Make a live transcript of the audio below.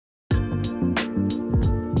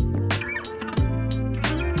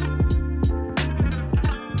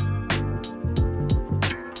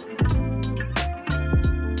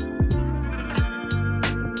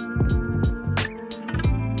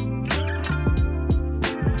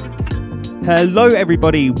Hello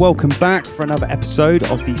everybody, welcome back for another episode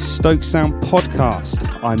of the Stokes Sound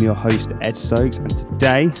Podcast. I'm your host Ed Stokes, and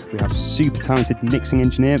today we have super talented mixing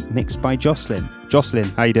engineer Mixed by Jocelin. Jocelin,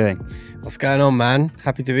 how you doing? What's going on, man?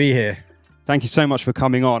 Happy to be here. Thank you so much for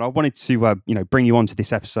coming on. I wanted to bring you on to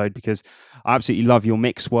this episode because I absolutely love your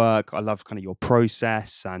mix work. I love kind of your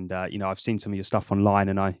process, and I've seen some of your stuff online,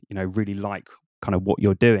 and I really like kind of what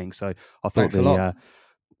you're doing. So I thought the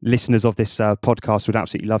listeners of this podcast would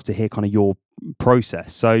absolutely love to hear kind of your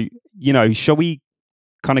process. So, shall we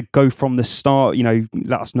kind of go from the start,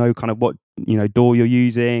 let us know kind of what, DAW you're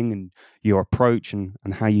using and your approach and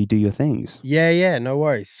how you do your things. Yeah, no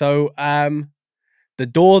worries. So the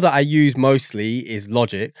DAW that I use mostly is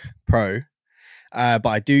Logic Pro, but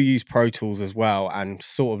I do use Pro Tools as well, and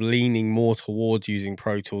sort of leaning more towards using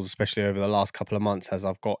Pro Tools, especially over the last couple of months as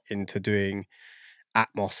I've got into doing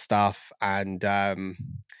Atmos stuff. And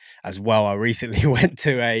as well, I recently went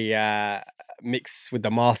to a Mix with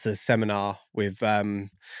the Masters seminar with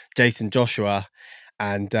Jason Joshua,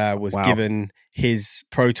 and was given his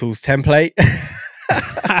Pro Tools template. Can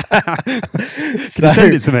you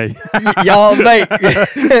send it to me? Yeah, mate.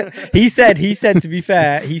 he said, to be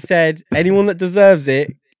fair, he said, anyone that deserves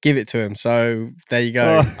it, give it to him. So there you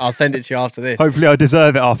go. I'll send it to you after this. Hopefully I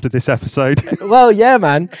deserve it after this episode. Well, yeah,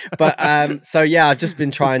 man. But so yeah, I've just been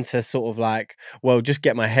trying to sort of just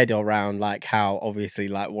get my head around like how obviously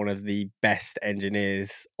like one of the best engineers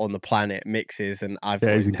on the planet mixes, and I've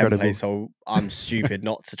got his template, so I'm stupid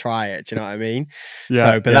not to try it. Do you know what I mean?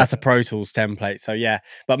 Yeah. But that's a Pro Tools template. So yeah.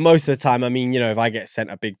 But most of the time, I mean, if I get sent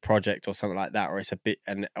a big project or something like that, or it's a bit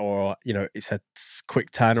it's a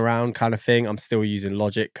quick turnaround kind of thing, I'm still using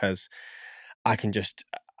Logic, because I can just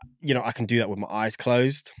I can do that with my eyes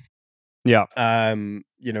closed, with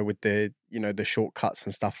the the shortcuts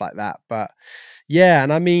and stuff like that. But yeah,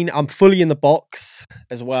 and I mean, I'm fully in the box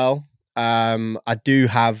as well. I do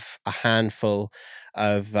have a handful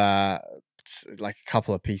of like a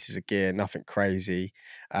couple of pieces of gear, nothing crazy.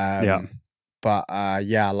 But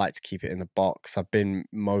yeah, I like to keep it in the box. I've been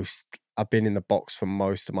in the box for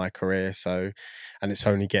most of my career, and it's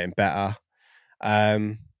only getting better.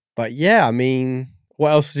 But yeah, I mean,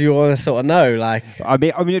 what else do you want to sort of know? Like, I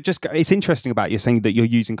mean, it's interesting about you saying that you're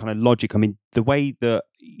using kind of Logic. I mean, the way that,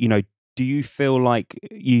 do you feel like,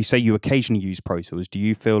 you say you occasionally use Pro Tools, do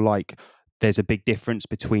you feel like there's a big difference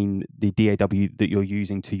between the DAW that you're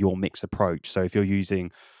using to your mix approach? So if you're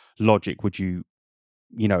using Logic, would you,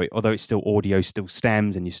 although it's still audio, still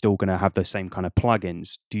stems, and you're still going to have those same kind of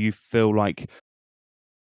plugins, do you feel like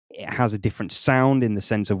it has a different sound in the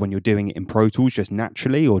sense of when you're doing it in Pro Tools just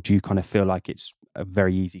naturally, or do you kind of feel like it's a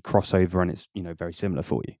very easy crossover and it's very similar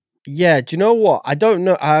for you? Yeah, do you know what? I don't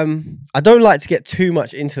know. I don't like to get too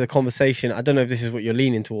much into the conversation. I don't know if this is what you're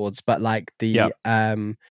leaning towards, but like the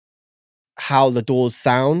how the DAWs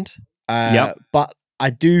sound. But I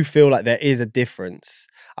do feel like there is a difference.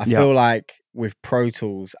 I feel like with Pro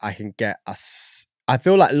Tools, I feel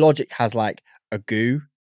like Logic has like a goo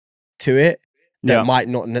to it that might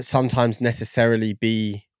not sometimes necessarily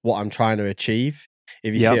be what I'm trying to achieve,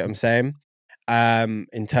 if you see what I'm saying,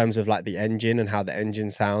 in terms of like the engine and how the engine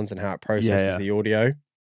sounds and how it processes the audio.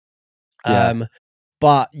 But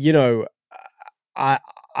I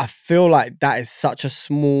feel like that is such a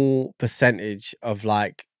small percentage of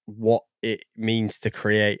like what it means to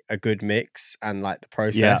create a good mix and like the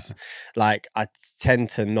process. Like I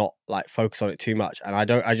tend to not like focus on it too much, and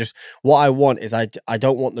what I want is I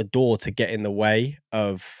don't want the DAW to get in the way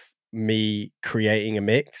of me creating a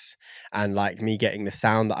mix and like me getting the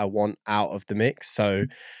sound that I want out of the mix. So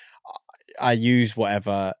I use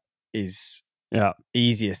whatever is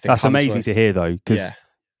easiest. That's amazing to hear though, because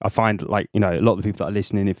I find like, a lot of the people that are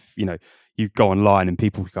listening, if you go online and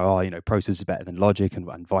people go, Pro Tools is better than Logic and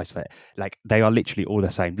vice versa. Like, they are literally all the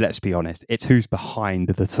same. Let's be honest. It's who's behind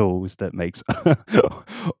the tools that makes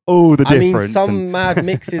all the difference. I mean, some mad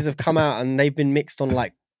mixes have come out and they've been mixed on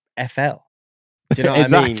like FL. Do you know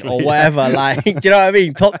what I mean? Or whatever. Like, do you know what I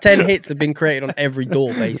mean? Top 10 hits have been created on every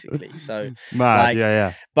DAW, basically. So,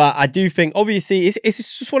 mad, But I do think, obviously,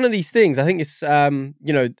 it's just one of these things. I think it's,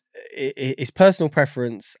 it's personal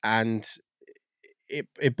preference, and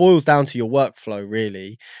it boils down to your workflow,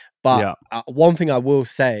 really. But one thing I will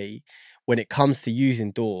say when it comes to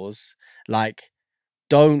using DAWs, like,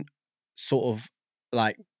 don't sort of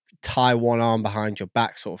like tie one arm behind your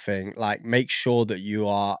back sort of thing. Like, make sure that you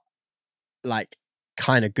are like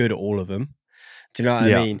kind of good at all of them. Do you know what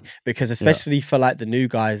I mean? Because especially for like the new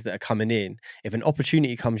guys that are coming in, if an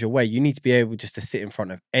opportunity comes your way, you need to be able just to sit in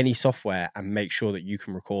front of any software and make sure that you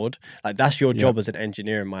can record. Like, that's your job as an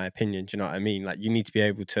engineer, in my opinion. Do you know what I mean? Like, you need to be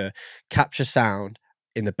able to capture sound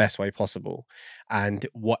in the best way possible, and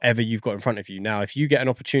whatever you've got in front of you. Now, if you get an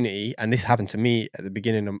opportunity, and this happened to me at the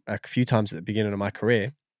beginning of, a few times at the beginning of my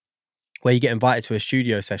career, where you get invited to a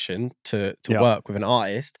studio session to work with an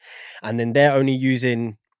artist, and then they're only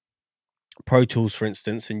using Pro Tools, for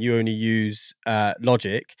instance, and you only use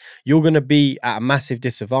Logic, you're going to be at a massive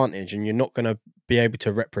disadvantage, and you're not going to be able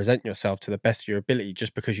to represent yourself to the best of your ability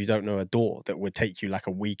just because you don't know a DAW that would take you like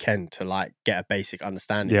a weekend to like get a basic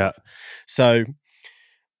understanding of. So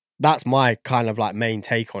that's my kind of like main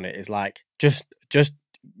take on it, is like just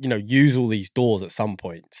you know, use all these DAWs at some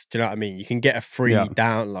points. Do you know what I mean? You can get a free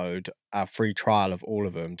download, a free trial of all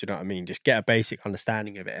of them. Do you know what I mean? Just get a basic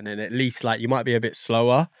understanding of it, and then at least like you might be a bit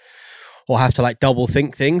slower or have to like double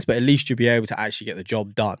think things, but at least you'll be able to actually get the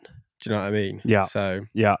job done. Do you know what I mean? Yeah. So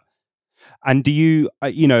yeah. And do you,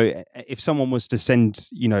 you know, if someone was to send,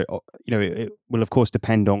 you know, it will of course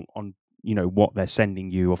depend on you know what they're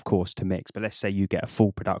sending you, of course, to mix. But let's say you get a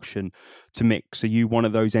full production to mix. Are you one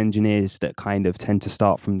of those engineers that kind of tend to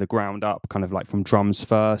start from the ground up, kind of like from drums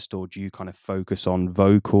first, or do you kind of focus on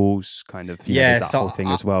vocals? Kind of, you know, there's that whole thing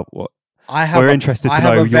as well. What? We're interested to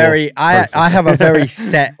know I have a very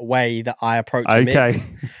set way that I approach a mix,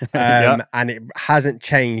 and it hasn't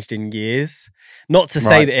changed in years. Not to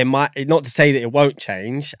say that it might, not to say that it won't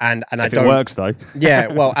change, and I don't. It works though. Yeah,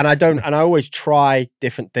 well, and I don't, and I always try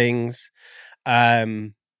different things,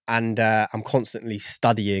 and I'm constantly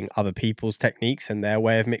studying other people's techniques and their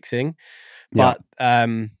way of mixing. But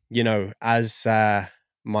you know, as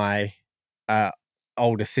my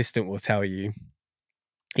old assistant will tell you,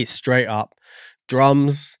 it's straight up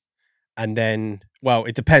drums, and then, well,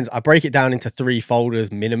 it depends. I break it down into 3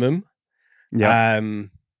 folders minimum.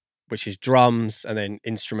 Which is drums, and then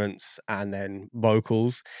instruments, and then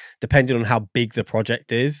vocals. Depending on how big the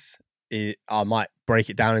project is, I might break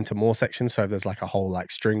it down into more sections. So if there's like a whole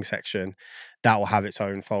like string section, that will have its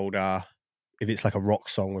own folder. If it's like a rock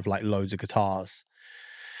song with like loads of guitars,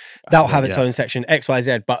 that will have its own section,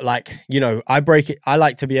 XYZ. But like, you know, I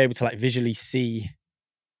like to be able to like visually see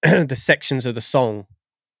the sections of the song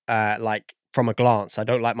like from a glance. I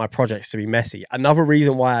don't like my projects to be messy. Another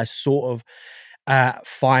reason why I sort of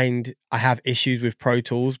find I have issues with Pro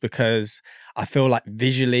Tools, because I feel like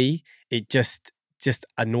visually it just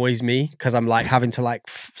annoys me, because I'm like having to like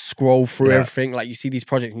scroll through everything. Like you see these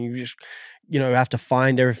projects and you just, you know, have to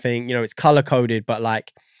find everything. You know, it's color coded, but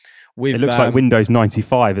like with, it looks like Windows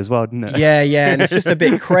 95 as well, doesn't it? Yeah, and it's just a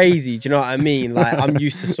bit crazy. Do you know what I mean? Like I'm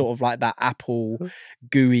used to sort of like that Apple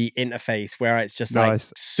GUI interface where it's just like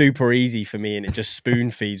super easy for me, and it just spoon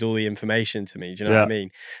feeds all the information to me. Do you know what I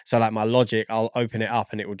mean? So like my Logic, I'll open it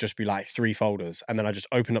up and it will just be like 3 folders, and then I just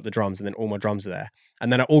open up the drums, and then all my drums are there, and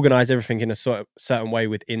then I organize everything in a certain way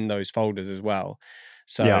within those folders as well.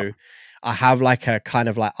 So I have like a kind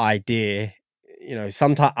of like idea. You know,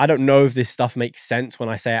 sometimes I don't know if this stuff makes sense when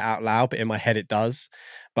I say it out loud, but in my head it does.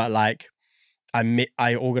 But like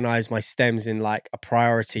I organize my stems in like a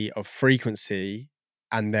priority of frequency,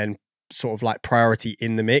 and then sort of like priority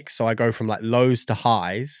in the mix. So I go from like lows to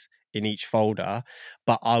highs in each folder,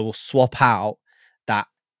 but I will swap out that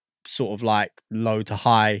sort of like low to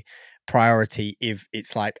high priority if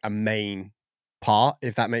it's like a main part,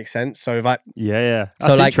 if that makes sense. So if I that's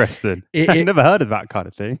so like, interesting. I've never heard of that kind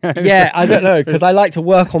of thing. I don't know, because I like to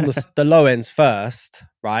work on the low ends first,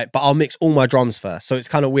 right? But I'll mix all my drums first, so it's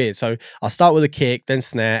kind of weird. So I'll start with a kick, then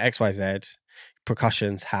snare, XYZ,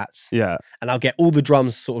 percussions, hats, and I'll get all the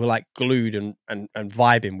drums sort of like glued and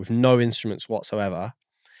vibing with no instruments whatsoever.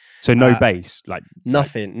 So no bass, like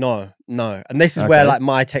nothing, no. And this is where like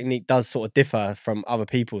my technique does sort of differ from other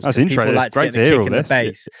people's. That's interesting. People like to get the kick and the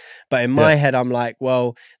bass, but in my head, I'm like,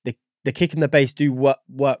 well, the kick and the bass do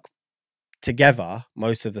work together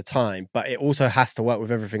most of the time, but it also has to work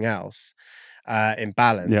with everything else in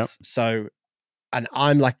balance. So, and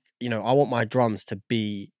I'm like, you know, I want my drums to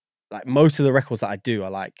be like, most of the records that I do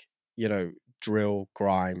are like, you know, drill,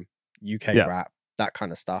 grime, UK rap, that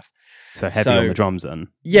kind of stuff. So heavy on the drums then.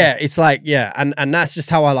 Yeah, it's like, and that's just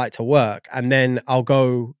how I like to work. And then I'll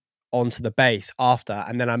go onto the bass after,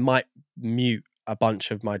 and then I might mute a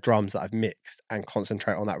bunch of my drums that I've mixed and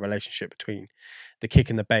concentrate on that relationship between the kick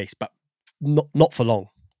and the bass, but not for long.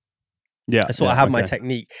 I sort of have my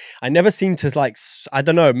technique. I never seem to like, I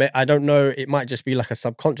don't know, it might just be like a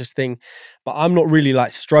subconscious thing, but I'm not really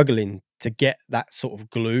like struggling to get that sort of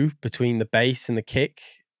glue between the bass and the kick.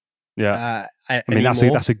 I mean,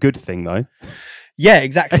 that's a good thing though. Yeah,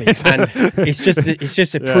 exactly. And it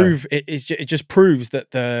just proves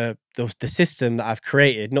that the system that I've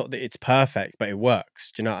created, not that it's perfect, but it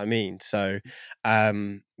works. Do you know what I mean? So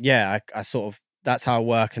I sort of that's how I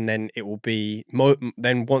work. And then it will be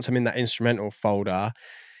then once I'm in that instrumental folder,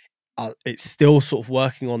 it's still sort of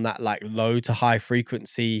working on that like low to high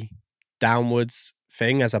frequency downwards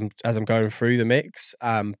thing as I'm going through the mix.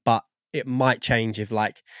 But it might change if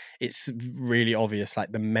like it's really obvious,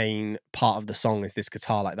 like the main part of the song is this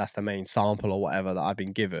guitar, like that's the main sample or whatever that I've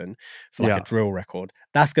been given for like a drill record.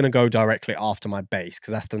 That's going to go directly after my bass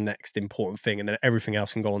because that's the next important thing, and then everything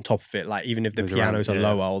else can go on top of it. Like even if the pianos are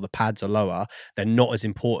lower or the pads are lower, they're not as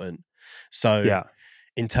important. So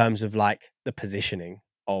in terms of like the positioning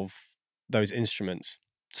of those instruments,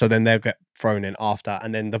 so then they'll get thrown in after,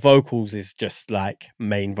 and then the vocals is just like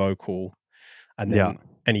main vocal, and then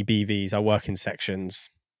any BVs. I work in sections.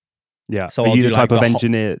 Yeah. So are you the type of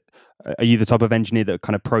engineer? Are you the type of engineer that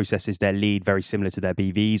kind of processes their lead very similar to their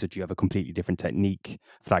BVs, or do you have a completely different technique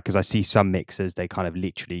for that? Because I see some mixers, they kind of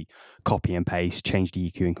literally copy and paste, change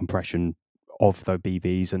the EQ and compression of the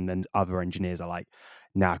BVs, and then other engineers are like,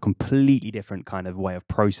 nah, completely different kind of way of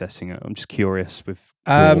processing it. I'm just curious with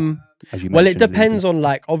as you mentioned, well, it depends on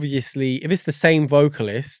like, obviously if it's the same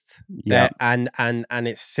vocalist and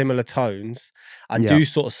it's similar tones, I do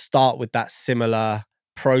sort of start with that similar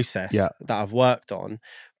process that I've worked on.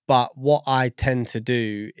 But what I tend to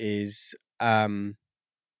do is if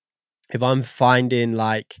I'm finding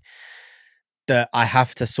like that I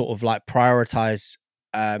have to sort of like prioritize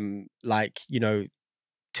like, you know,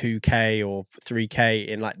 2K or 3K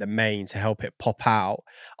in like the main to help it pop out,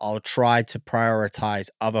 I'll try to prioritize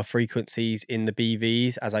other frequencies in the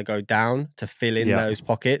BVs as I go down to fill in those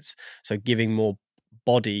pockets, so giving more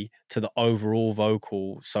body to the overall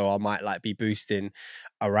vocal. So I might like be boosting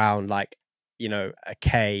around like, you know, a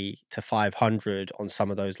K to 500 on some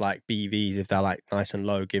of those like BVs if they're like nice and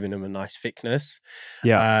low, giving them a nice thickness.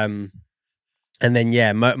 And then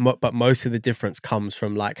but most of the difference comes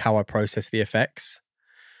from like how I process the effects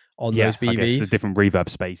on those BVs. I guess the different reverb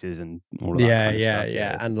spaces and all of that kind of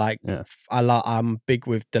stuff. And like I'm big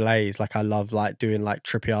with delays. Like I love like doing like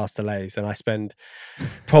trippy ass delays, and I spend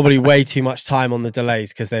probably way too much time on the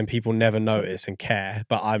delays because then people never notice and care.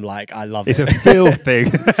 But I'm like, I love it. It's a feel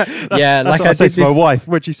thing. That's like what I say to my wife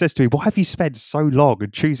when she says to me, "Why have you spent so long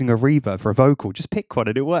on choosing a reverb for a vocal? Just pick one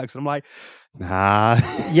and it works." And I'm like, nah.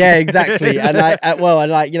 Yeah, exactly. And I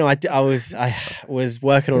like, you know, I was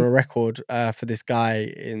working on a record for this guy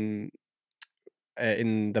in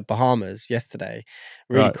the Bahamas yesterday.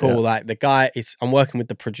 Really cool. Like the guy I'm working with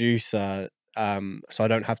the producer, so I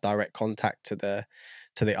don't have direct contact to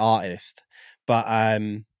the artist, but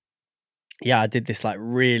I did this like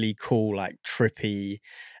really cool, like trippy,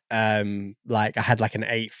 like I had like an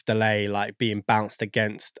 1/8 delay like being bounced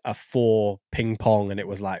against a 4 ping pong, and it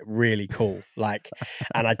was like really cool. Like,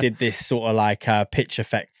 and I did this sort of like pitch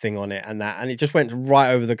effect thing on it, and it just went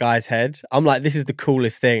right over the guy's head. I'm like, this is the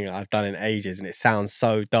coolest thing I've done in ages, and it sounds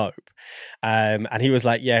so dope. And he was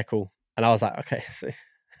like, yeah, cool. And I was like, okay, so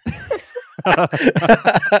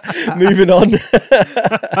moving on.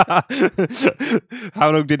 How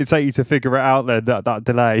long did it take you to figure it out then, that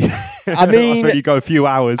delay? I mean, that's when you go a few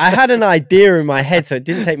hours. I had an idea in my head, so it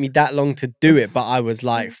didn't take me that long to do it, but I was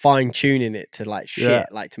like fine tuning it to like shit,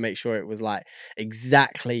 like to make sure it was like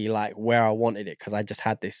exactly like where I wanted it, because I just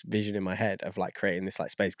had this vision in my head of like creating this like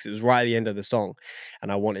space, because it was right at the end of the song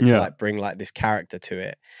and I wanted to like bring like this character to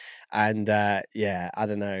it. And I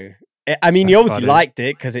don't know. I mean, he obviously liked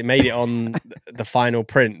it because it made it on the final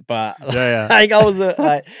print, but like I was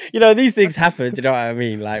like, you know, these things happen. Do you know what I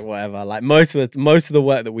mean? Like whatever. Like most of the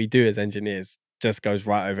work that we do as engineers just goes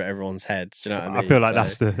right over everyone's head. Do you know what I mean? I feel like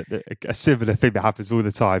that's a similar thing that happens all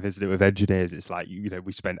the time, isn't it? With engineers, it's like, you know,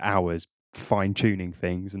 we spend hours fine tuning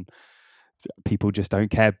things and people just don't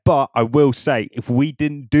care. But I will say, if we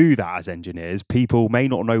didn't do that as engineers, people may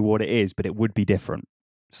not know what it is, but it would be different.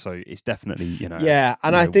 So it's definitely, you know. Yeah,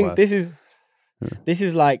 and I think this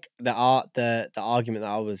is like the argument that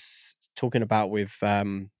I was talking about with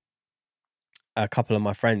a couple of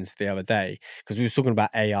my friends the other day, because we were talking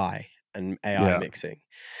about AI and AI mixing,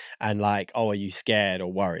 and like, oh, are you scared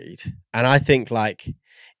or worried? And I think like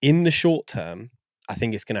in the short term, I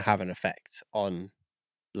think it's going to have an effect on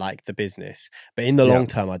like the business, but in the long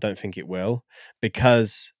term, I don't think it will,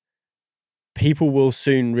 because people will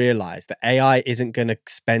soon realize that AI isn't going to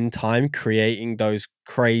spend time creating those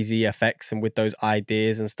crazy effects and with those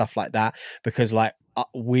ideas and stuff like that, because like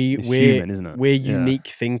we're human, isn't it? We're unique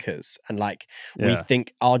thinkers, and like we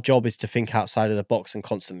think our job is to think outside of the box and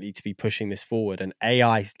constantly to be pushing this forward, and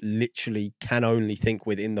AI literally can only think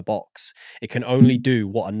within the box. It can only do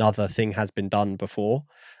what another thing has been done before.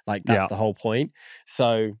 Like that's the whole point.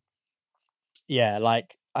 So yeah,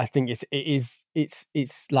 like I think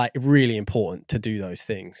it's like really important to do those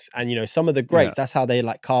things. And you know, some of the greats, that's how they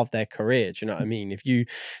like carve their career. Do you know what I mean? If you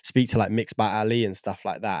speak to like Mixed by Ali and stuff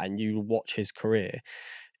like that, and you watch his career,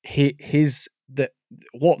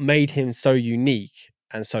 what made him so unique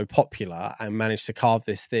and so popular and managed to carve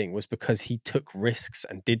this thing was because he took risks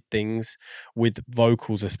and did things with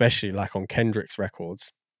vocals, especially like on Kendrick's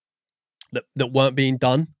records, that weren't being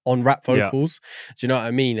done on rap vocals. Do you know what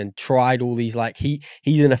I mean? And tried all these, like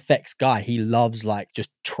he's an effects guy. He loves like just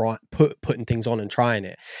putting things on and trying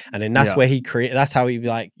it. And then that's where that's how he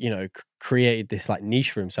like, you know, created this like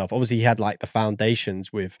niche for himself. Obviously he had like the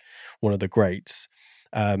foundations with one of the greats,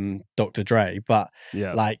 Dr. Dre, but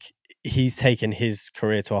like he's taken his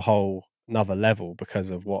career to a whole another level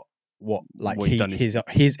because of what he's done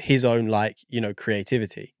his own like, you know,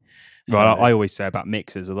 creativity. Well, I always say about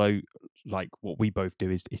mixers, although like what we both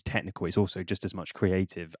do is technical, it's also just as much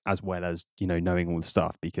creative as well as, you know, knowing all the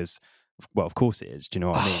stuff, because well, of course it is. Do you know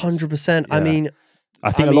what I mean? 100%. I mean,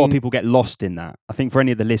 I think a lot of people get lost in that. I think for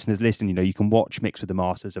any of the listeners listening, you know, you can watch Mix with the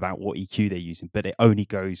Masters about what EQ they're using, but it only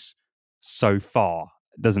goes so far,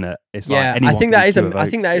 doesn't it? It's like I think that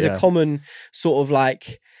is a common sort of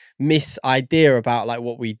like idea about like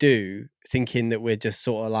what we do, thinking that we're just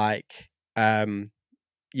sort of like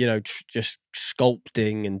you know, just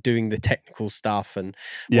sculpting and doing the technical stuff and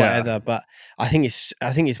whatever. But I think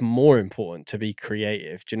it's more important to be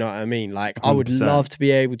creative. Do you know what I mean? Like 100%. I would love to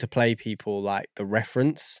be able to play people like the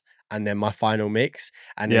reference and then my final mix,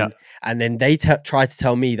 and then they try to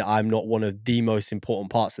tell me that I'm not one of the most important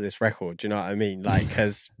parts of this record. Do you know what I mean? Like,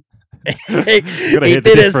 because it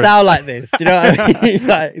didn't sound like this. Do you know what I mean?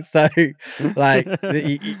 Like, so, like,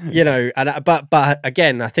 you know, and but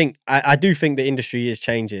again, I think I do think the industry is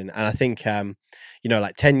changing, and I think you know,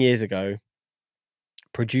 like 10 years ago,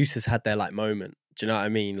 producers had their like moment. Do you know what I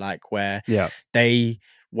mean? Like where they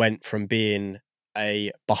went from being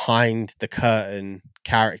a behind the curtain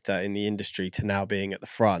character in the industry to now being at the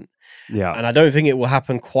front. And I don't think it will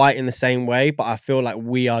happen quite in the same way, but I feel like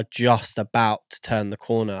we are just about to turn the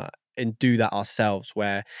corner and do that ourselves,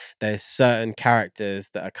 where there's certain characters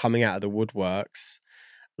that are coming out of the woodworks,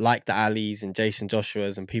 like the Alis and Jason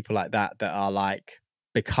Joshua's and people like that, that are like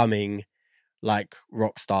becoming like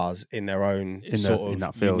rock stars in their own sort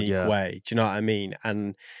of field, unique way. Do you know what I mean?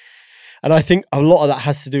 And I think a lot of that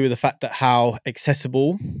has to do with the fact that how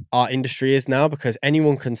accessible our industry is now, because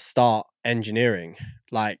anyone can start engineering.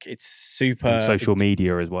 Like it's super, and social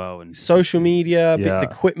media as well, and social media, the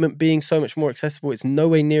equipment being so much more accessible. It's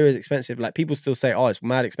nowhere near as expensive. Like people still say, oh, it's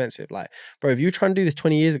mad expensive. Like, bro, if you were trying to do this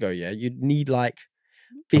 20 years ago, you'd need like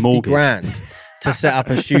 50 grand to set up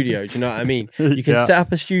a studio. Do you know what I mean? You can set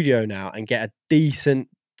up a studio now and get a decent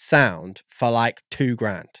sound for like 2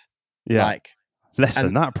 grand. Like less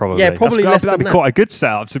than that, probably. Yeah, probably less than that. That'd be quite a good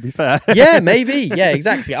setup, to be fair. Yeah, maybe. Yeah,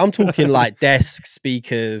 exactly. I'm talking like desk,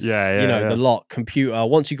 speakers, you know, the lot, computer.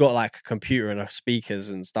 Once you got like a computer and a speakers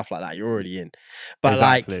and stuff like that, you're already in. But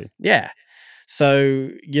like, so,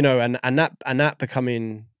 you know, and that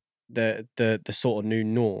becoming the sort of new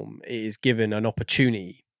norm, it is given an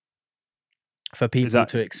opportunity for people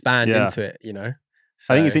to expand into it, you know.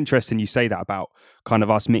 So, I think it's interesting you say that about kind of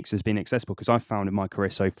us mixers being accessible, because I've found in my career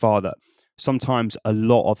so far that sometimes a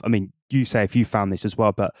lot of, I mean, you say if you found this as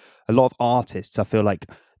well, but a lot of artists, I feel like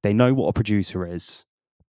they know what a producer is.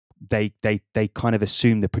 They kind of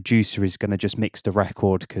assume the producer is going to just mix the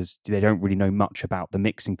record because they don't really know much about the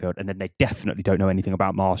mixing field, and then they definitely don't know anything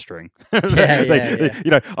about mastering. You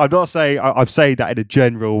know, I'm not saying I've said that in a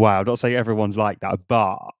general way. I'm not saying everyone's like that,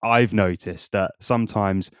 but I've noticed that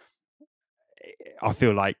sometimes I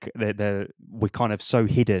feel like we're kind of so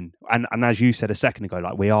hidden, and as you said a second ago,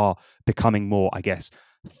 like we are becoming more, I guess,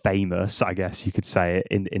 famous, I guess you could say,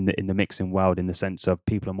 in the mixing world, in the sense of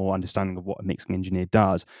people are more understanding of what a mixing engineer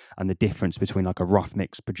does and the difference between like a rough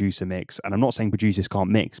mix, producer mix. And I'm not saying producers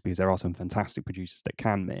can't mix, because there are some fantastic producers that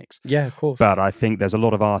can mix. Yeah, of course. But I think there's a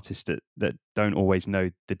lot of artists that don't always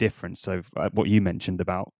know the difference. So what you mentioned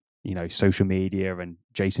about, you know, social media and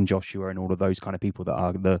Jason Joshua and all of those kind of people that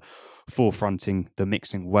are the forefronting the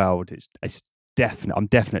mixing world, it's definitely, I'm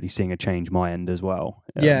definitely seeing a change my end as well.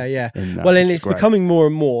 Well, and it's becoming more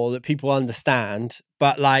and more that people understand,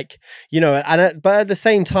 but like, you know, but at the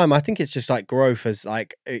same time, I think it's just like growth as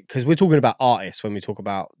like, because we're talking about artists when we talk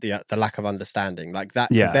about the lack of understanding, like that,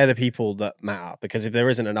 because they're the people that matter. Because if there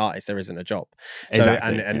isn't an artist, there isn't a job. So,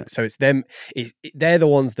 exactly. So it's them, they're the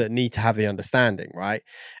ones that need to have the understanding, right?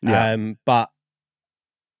 But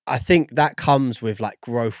I think that comes with like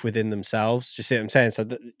growth within themselves. Do you see what I'm saying? So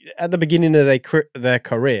at the beginning of their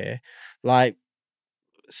career, like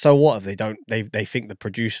so what if they think the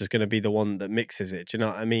producer's going to be the one that mixes it? Do you know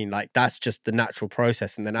what I mean? Like, that's just the natural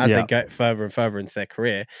process. And then as they get further and further into their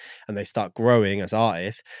career and they start growing as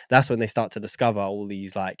artists, that's when they start to discover all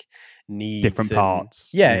these like needs, different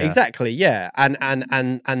parts. Exactly.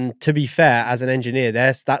 And to be fair, as an engineer,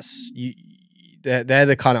 they're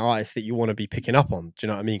the kind of artists that you want to be picking up on. Do you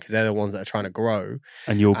know what I mean? Because they're the ones that are trying to grow,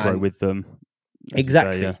 and you'll grow with them.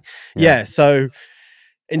 Exactly. Say, so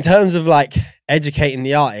in terms of like educating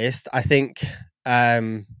the artist, I think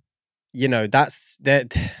you know, that's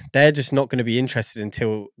they're just not going to be interested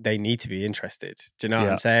until they need to be interested. Do you know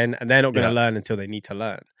what I'm saying? And they're not going to learn until they need to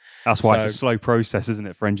learn. That's why it's a slow process, isn't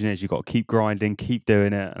it, for engineers? You've got to keep grinding, keep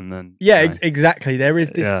doing it, and then exactly. There is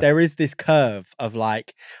this curve of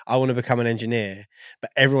like, I want to become an engineer,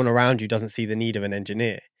 but everyone around you doesn't see the need of an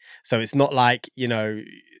engineer. So it's not like, you know,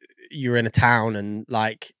 you're in a town and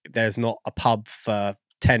like there's not a pub for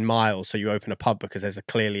 10 miles, so you open a pub because there's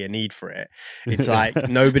clearly a need for it. It's like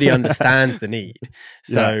nobody understands the need.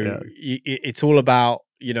 So it's all about,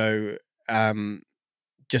 you know,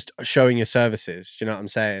 just showing your services. Do you know what I'm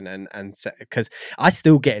saying? And because I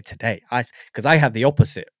still get it today, because I have the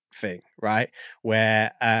opposite thing, right?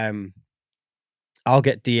 Where I'll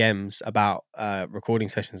get DMs about recording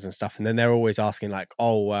sessions and stuff, and then they're always asking like,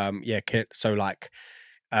 oh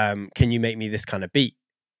can you make me this kind of beat?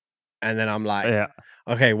 And then I'm like,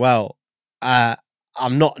 okay, well, I'm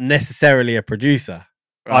not necessarily a producer.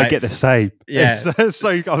 Right? I get the same. Yeah. So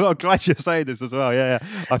I'm glad you're saying this as well.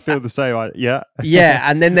 I feel the same.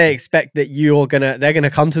 And then they expect that they're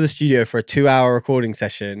gonna come to the studio for a 2-hour recording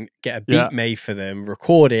session, get a beat made for them,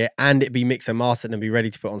 record it, and it be mixed and mastered and be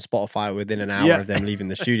ready to put on Spotify within an hour of them leaving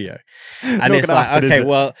the studio. And it's like, happen, okay,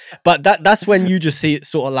 well, but that's when you just see it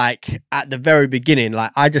sort of like at the very beginning.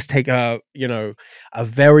 Like, I just take a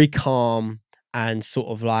very calm and sort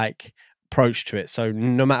of like approach to it. So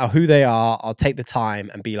no matter who they are, I'll take the time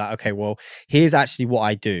and be like, okay, well, here's actually what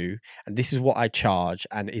I do, and this is what I charge,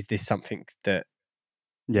 and is this something that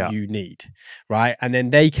you need, right? And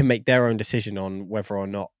then they can make their own decision on whether or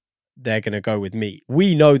not they're going to go with me.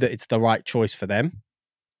 We know that it's the right choice for them,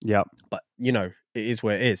 but you know, it is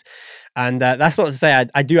where it is. And that's not to say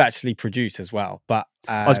I do actually produce as well, but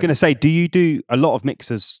I was going to say, do you do a lot of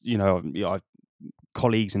mixers, you know, I've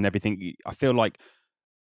colleagues and everything? I feel like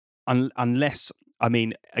unless, I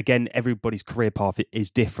mean, again, everybody's career path is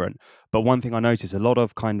different, but one thing I notice, a lot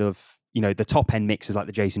of kind of, you know, the top end mixers like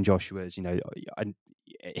the Jason Joshua's, you know, and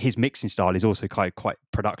his mixing style is also quite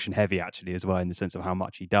production heavy actually as well, in the sense of how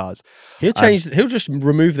much he does. He'll just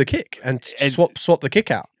remove the kick and swap the kick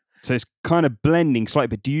out. So it's kind of blending slightly.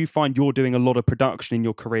 But do you find you're doing a lot of production in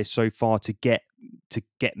your career so far to get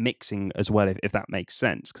mixing as well, if that makes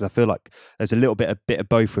sense? Because I feel like there's a little bit of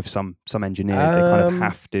both with some engineers. They kind of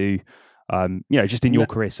have to, you know, just in your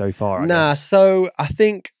career so far. I guess. So I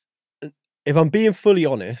think, if I'm being fully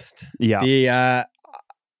honest, I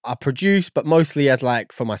produce, but mostly as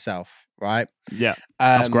like for myself, right?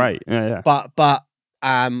 That's great. But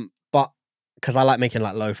because I like making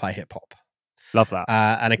like lo-fi hip hop. Love that.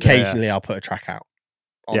 And occasionally I'll put a track out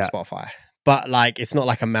on Spotify, but like it's not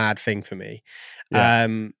like a mad thing for me.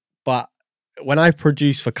 But when I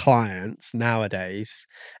produce for clients nowadays,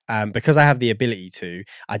 because I have the ability to,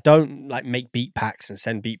 I don't like make beat packs and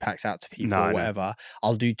send beat packs out to people or whatever.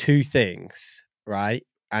 I'll do two things, right?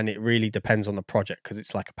 And it really depends on the project, because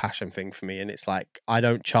it's like a passion thing for me. And it's like, I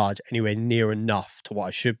don't charge anywhere near enough to what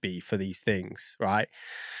I should be for these things, right?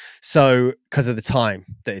 So because of the time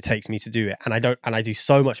that it takes me to do it, and I do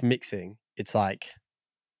so much mixing, it's like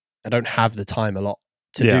I don't have the time a lot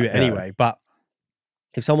to do it anyway. But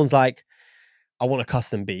if someone's like, I want a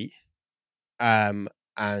custom beat, and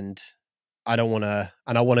I want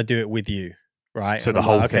to do it with you, right? So and the I'm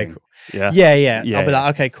whole like, okay, thing. Cool. I'll be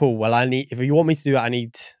like, okay, cool. Well, if you want me to do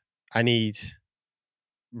it, I need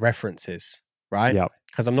references, right?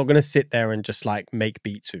 Because I'm not going to sit there and just like make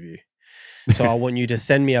beats with you. So I want you to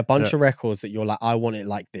send me a bunch of records that you're like, I want it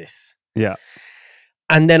like this.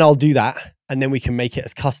 And then I'll do that. And then we can make it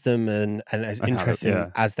as custom and as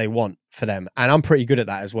interesting as they want for them. And I'm pretty good at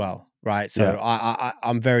that as well, right? So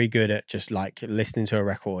I'm very good at just like listening to a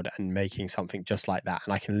record and making something just like that.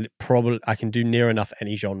 And I can do near enough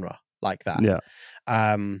any genre like that.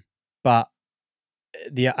 But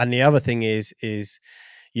the other thing is,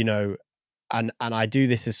 you know, and I do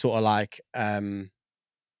this as sort of like,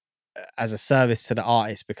 as a service to the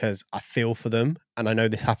artist, because I feel for them, and I know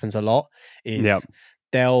this happens a lot, is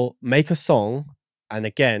they'll make a song, and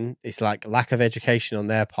again, it's like lack of education on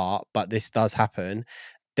their part, but this does happen.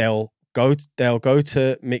 They'll go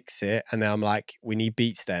to mix it, and then I'm like, we need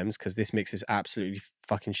beat stems because this mix is absolutely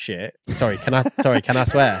fucking shit. Sorry, can I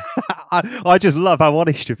swear? I just love how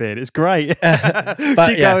honest you're being. It's great. But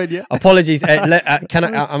Keep going, yeah. Apologies. Am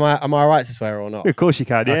I all right to swear or not? Of course you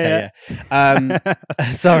can. Yeah,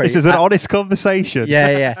 yeah. Sorry. This is an honest conversation.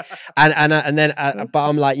 Yeah. And then, but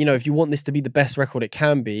I'm like, you know, if you want this to be the best record it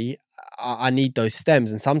can be, I need those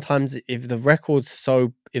stems. And sometimes if the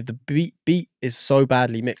beat is so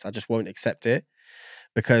badly mixed, I just won't accept it,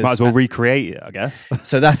 because might as well recreate it, I guess.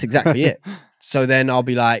 So that's exactly it. So then I'll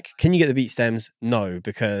be like, can you get the beat stems? No,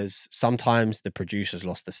 because sometimes the producer's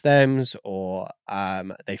lost the stems, or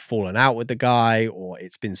they've fallen out with the guy, or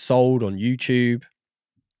it's been sold on YouTube.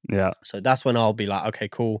 Yeah. So that's when I'll be like, okay,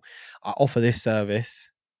 cool. I offer this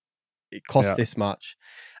service. It costs this much,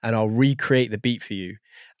 and I'll recreate the beat for you.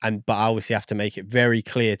 But I obviously have to make it very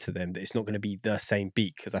clear to them that it's not going to be the same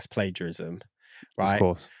beat, because that's plagiarism, right? Of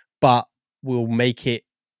course. But we'll make it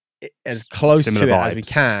as close Similar to it vibes. as we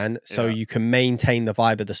can, so you can maintain the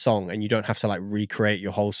vibe of the song, and you don't have to like recreate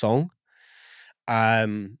your whole song.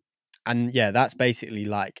 And yeah, that's basically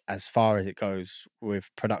like as far as it goes with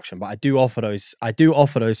production. But I do offer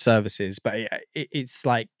those services, but it's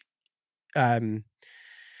like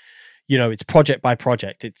you know, it's project by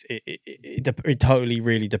project. It totally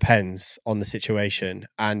really depends on the situation.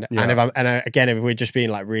 And again, if we're just being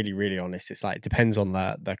like really, really honest, it's like, it depends on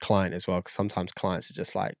the client as well. Because sometimes clients are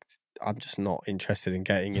just like, I'm just not interested in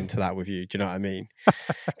getting into that with you. Do you know what I mean?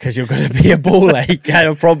 Because you're going to be a ball ache and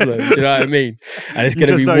a problem. Do you know what I mean? And it's going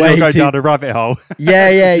to be way going down a rabbit hole.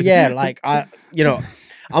 Yeah. Like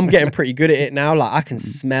I'm getting pretty good at it now. Like I can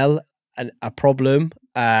smell a problem.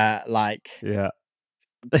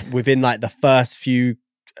 Within like the first few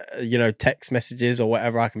text messages or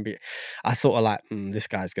whatever, I sort of like, this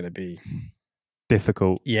guy's gonna be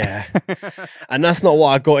difficult. Yeah. And that's not what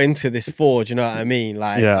I got into this for. Do you know what I mean?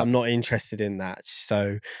 Like I'm not interested in that.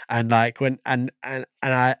 So, and like I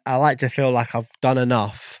like to feel like I've done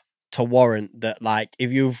enough to warrant that, like,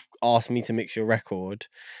 if you've asked me to mix your record,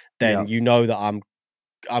 then you know that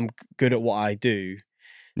I'm good at what I do.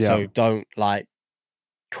 So don't like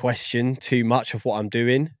question too much of what I'm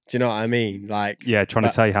doing. Do you know what I mean? Like, trying to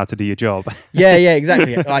tell you how to do your job. yeah,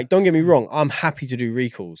 exactly. Like, don't get me wrong, I'm happy to do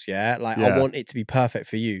recalls. I want it to be perfect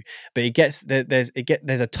for you, but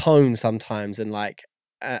there's a tone sometimes, and like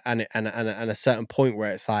and a certain point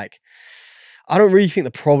where it's like, I don't really think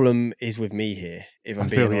the problem is with me here, if I'm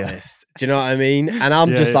being honest. Do you know what I mean? And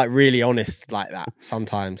I'm just like really honest like that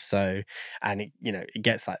sometimes. So, and it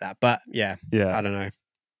gets like that. But I don't know.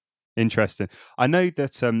 Interesting. I know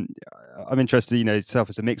that I'm interested, yourself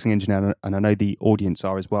as a mixing engineer, and I know the audience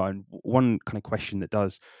are as well. And one kind of question that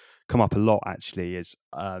does come up a lot actually is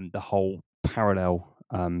the whole parallel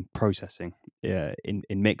processing in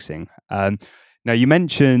mixing. Now you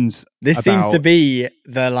mentioned this seems to be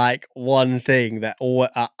the like one thing that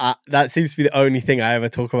that seems to be the only thing I ever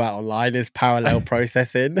talk about online is parallel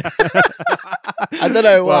processing. I don't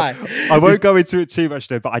know why. I won't go into it too much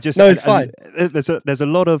though, but it's fine. There's a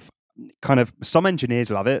lot of kind of, some engineers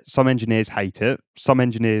love it, some engineers hate it, some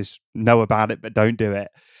engineers know about it but don't do it.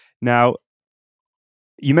 Now,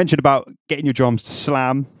 you mentioned about getting your drums to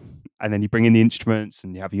slam, and then you bring in the instruments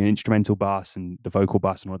and you have your instrumental bus and the vocal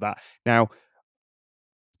bus and all that. Now,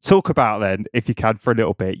 talk about then, if you can, for a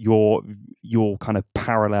little bit, your kind of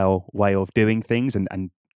parallel way of doing things,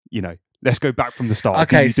 and let's go back from the start.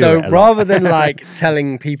 Okay, so rather than like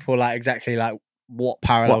telling people like exactly like what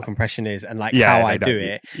parallel compression is and like how I do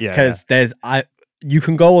it, because you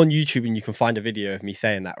can go on YouTube and you can find a video of me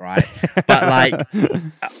saying that, right? But like,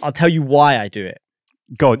 I'll tell you why I do it.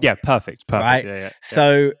 Go on. Yeah, perfect. Right?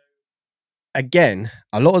 So again,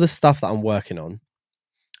 a lot of the stuff that I'm working on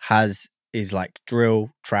is like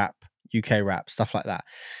drill, trap, UK rap, stuff like that.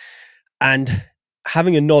 And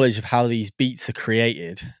having a knowledge of how these beats are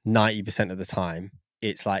created 90% of the time,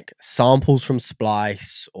 it's like samples from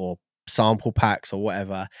Splice or sample packs or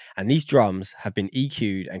whatever, and these drums have been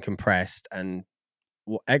EQ'd and compressed and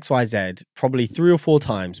XYZ probably 3 or 4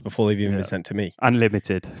 times before they've even been sent to me.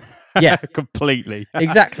 Unlimited. Completely.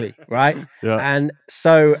 Exactly, right? And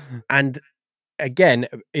so, and again,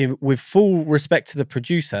 with full respect to the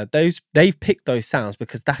producer, they've picked those sounds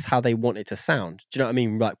because that's how they want it to sound. Do you know what I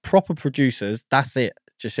mean? Like proper producers, that's it.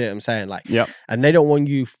 Do you see what I'm saying? Like, and they don't want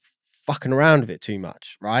you fucking around with it too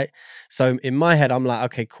much, right? So in my head, I'm like,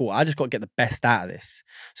 okay, cool. I just got to get the best out of this.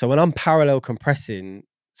 So when I'm parallel compressing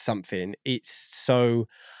something, it's so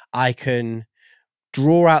I can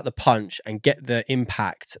draw out the punch and get the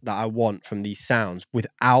impact that I want from these sounds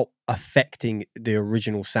without affecting the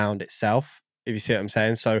original sound itself, if you see what I'm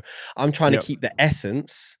saying. So I'm trying to keep the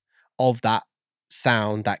essence of that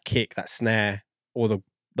sound, that kick, that snare, or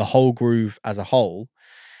the whole groove as a whole,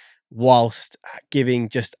 whilst giving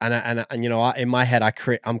just and you know, in my head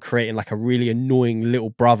I'm creating like a really annoying little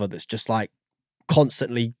brother that's just like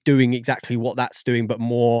constantly doing exactly what that's doing but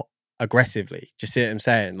more aggressively. Do you see what I'm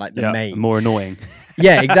saying? Like the main more annoying.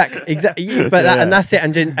 Yeah, exactly but and that's it.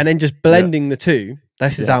 And then just blending the two.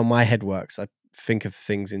 This is how my head works. I think of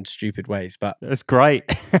things in stupid ways, but that's great.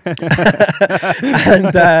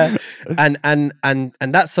 and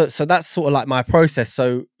that's so that's sort of like my process.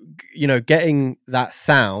 So, you know, getting that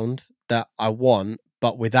sound that I want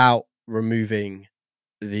but without removing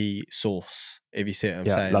the source, if you see what I'm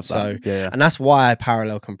saying. Love so that. And that's why I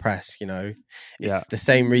parallel compress, you know. It's the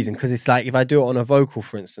same reason, because it's like if I do it on a vocal,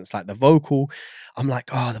 for instance, like the vocal, I'm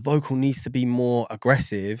like, oh, the vocal needs to be more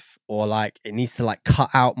aggressive, or like it needs to like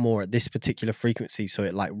cut out more at this particular frequency so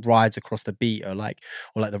it like rides across the beat, or like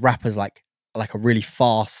the rapper's like a really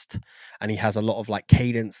fast and he has a lot of like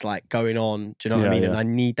cadence like going on, do you know what I mean? And I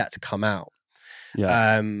need that to come out.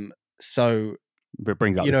 So it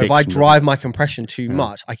brings out, you know, if I drive my compression too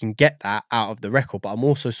much, I can get that out of the record, but I'm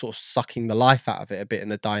also sort of sucking the life out of it a bit in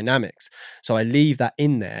the dynamics. So I leave that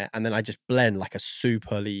in there, and then I just blend like a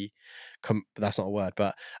that's not a word,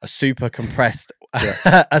 but a super compressed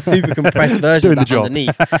a super compressed version of that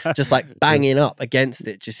underneath, just like banging up against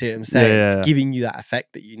it. Do you see what I'm saying? Giving you that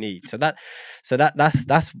effect that you need. So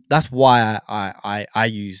that's why I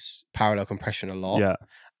use parallel compression a lot.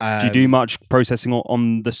 Do you do much processing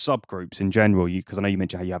on the subgroups in general? Because I know you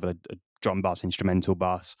mentioned how you have a drum bus, instrumental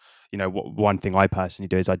bus. You know, one thing I personally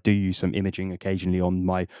do is I do use some imaging occasionally on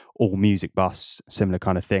my all music bus, similar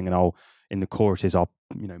kind of thing. And in the choruses, I'll,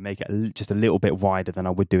 you know, make it just a little bit wider than I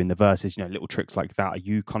would do in the verses. You know, little tricks like that. Are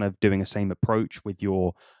you kind of doing the same approach with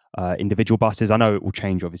your individual buses? I know it will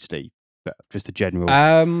change, obviously, but just a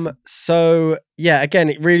general. So yeah, again,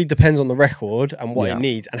 it really depends on the record and what it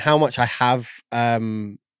needs and how much I have.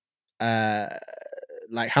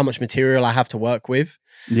 Like how much material I have to work with.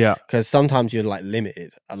 Because sometimes you're like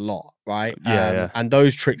limited a lot, right? And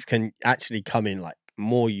those tricks can actually come in like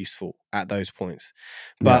more useful at those points.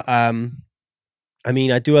 But I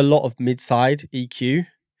mean, I do a lot of mid-side EQ.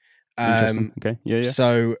 Interesting. Okay.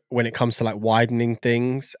 So when it comes to like widening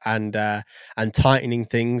things and tightening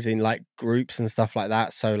things in like groups and stuff like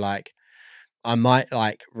that, so like I might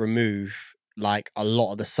like remove like a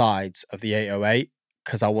lot of the sides of the 808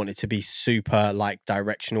 because I want it to be super like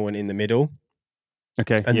directional and in the middle.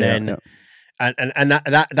 Okay. And then and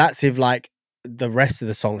that's if like the rest of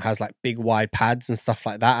the song has like big wide pads and stuff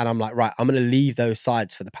like that, and I'm like, right, I'm gonna leave those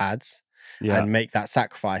sides for the pads and make that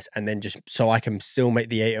sacrifice, and then just so I can still make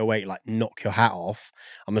the 808 like knock your hat off,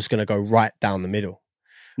 I'm just gonna go right down the middle.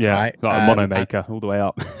 Right? Like a mono maker all the way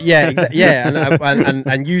up.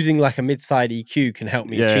 And using like a mid-side EQ can help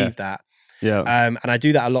me achieve that. And I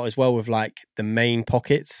do that a lot as well with like the main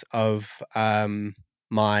pockets of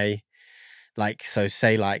my like, so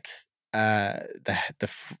say like the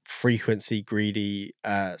frequency greedy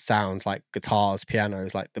sounds like guitars,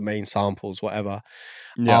 pianos, like the main samples, whatever.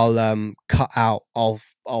 I'll cut out,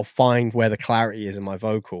 I'll find where the clarity is in my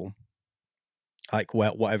vocal, like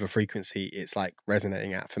whatever frequency it's like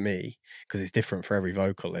resonating at for me, because it's different for every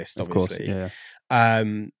vocalist, obviously. Of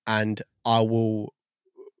course, and I will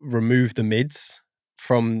remove the mids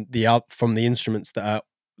from the instruments that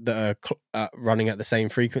are running at the same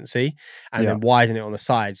frequency, and then widen it on the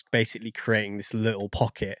sides, basically creating this little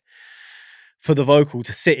pocket for the vocal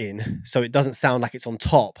to sit in, so it doesn't sound like it's on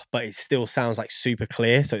top, but it still sounds like super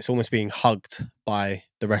clear, so it's almost being hugged by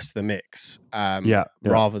the rest of the mix,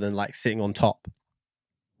 rather than like sitting on top.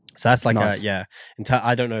 So that's like nice.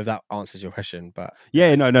 I don't know if that answers your question, but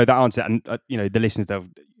no, that answers it. And you know, the listeners,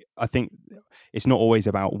 I think it's not always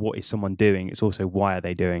about what is someone doing, it's also why are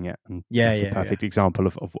they doing it. And that's a perfect example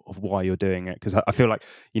of why you're doing it, because I feel like,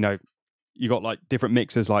 you know, you got like different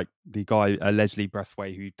mixers, like the guy Leslie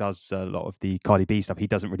Breathway, who does a lot of the Cardi B stuff. He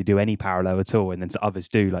doesn't really do any parallel at all, and then others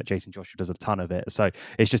do, like Jason Joshua does a ton of it. So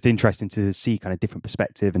it's just interesting to see kind of different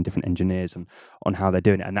perspective and different engineers and on how they're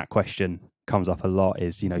doing it. And that question comes up a lot: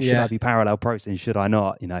 is, you know, should I be parallel processing? Should I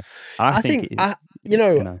not? You know, I think you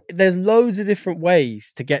know, there's loads of different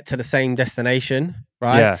ways to get to the same destination,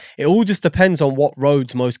 right? It all just depends on what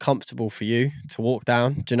road's most comfortable for you to walk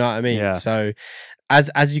down. Do you know what I mean? So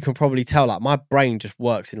as you can probably tell, like my brain just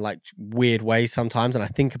works in like weird ways sometimes, and I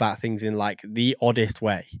think about things in like the oddest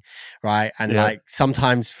way, right? And like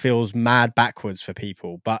sometimes feels mad backwards for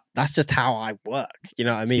people, but that's just how I work. You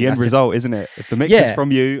know what I mean? It's the end result, isn't it? If the mixes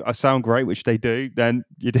from you sound great, which they do, then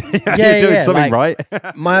you're doing something like, right.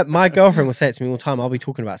 my girlfriend will say it to me all the time. I'll be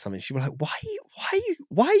talking about something, she'll be like,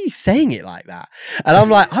 why are you saying it like that? And I'm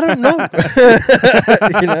like, I don't know.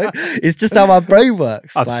 You know, it's just how my brain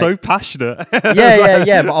works. I'm like, so passionate.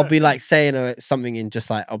 yeah. But I'll be like saying something in just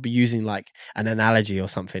like, I'll be using like an analogy or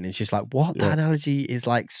something. And she's like, what? That analogy is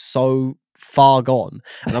like so far gone.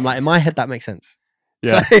 And I'm like, in my head, that makes sense.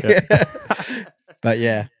 Yeah. But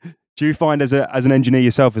yeah. Do you find as an engineer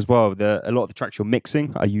yourself as well that a lot of the tracks you're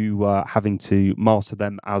mixing, are you having to master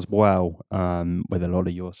them as well with a lot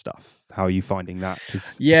of your stuff? How are you finding that?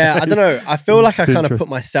 Yeah, I don't know. I feel like I kind of put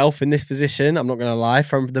myself in this position, I'm not going to lie,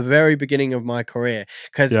 from the very beginning of my career.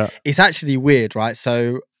 Because it's actually weird, right?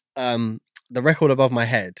 So the record above my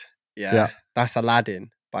head, that's Aladdin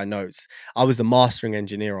by Notes. I was the mastering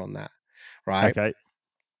engineer on that, right? Okay.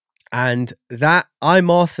 And that I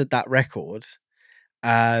mastered that record.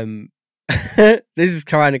 This is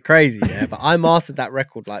kind of crazy, but I mastered that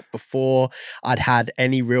record like before I'd had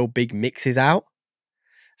any real big mixes out.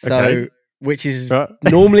 So which is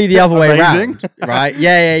normally the other way around, right?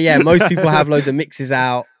 Yeah. Most people have loads of mixes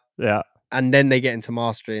out, and then they get into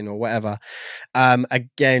mastering or whatever.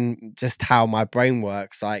 Again, just how my brain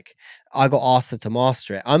works. Like I got asked to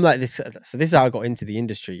master it. I'm like this. So this is how I got into the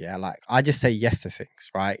industry. Yeah, like I just say yes to things,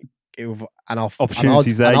 right?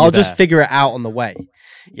 I'll just figure it out on the way.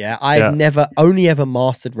 Yeah, I've only ever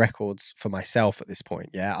mastered records for myself at this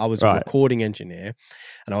point. Yeah, I was a recording engineer,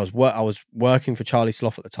 and I was working for Charlie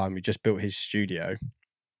Sloth at the time, who just built his studio,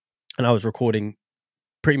 and I was recording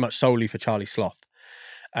pretty much solely for Charlie Sloth.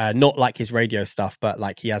 Not like his radio stuff, but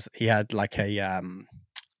like he had like a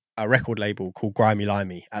record label called Grimy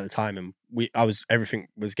Limey at the time, and everything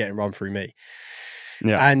was getting run through me.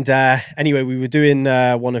 Yeah. And anyway, we were doing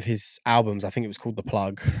one of his albums. I think it was called The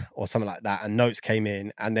Plug or something like that. And Notes came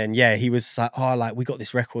in, and then he was like, "Oh, like we got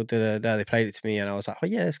this record." They played it to me, and I was like, "Oh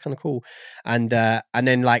yeah, it's kind of cool." And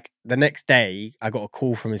then like the next day, I got a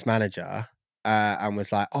call from his manager, and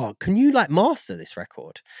was like, "Oh, can you like master this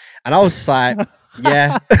record?" And I was just like,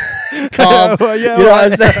 "Yeah, calm." Well, yeah, you know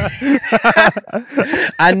what I'm saying?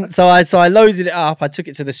 And so I loaded it up. I took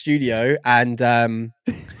it to the studio, and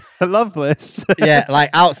I love this. Yeah,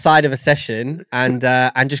 like outside of a session, and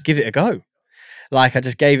just give it a go. Like I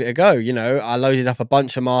just gave it a go, you know. I loaded up a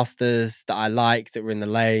bunch of masters that I liked that were in the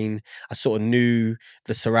lane. I sort of knew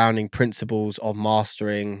the surrounding principles of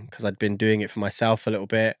mastering because I'd been doing it for myself a little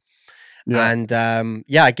bit. And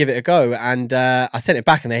I give it a go, and I sent it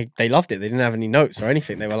back, and they loved it. They didn't have any notes or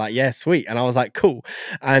anything. They were like, "Yeah, sweet," and I was like, "Cool."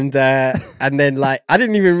 And then like I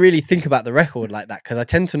didn't even really think about the record like that, because I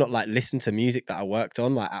tend to not like listen to music that I worked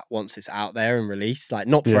on like once it's out there and released, like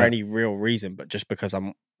not for any real reason, but just because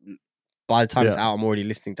by the time it's out, I'm already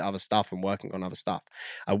listening to other stuff and working on other stuff.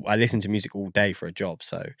 I listen to music all day for a job,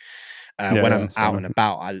 so when I'm out and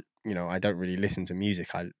about, I don't really listen to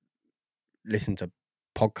music. I listen to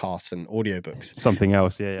podcasts and audiobooks, something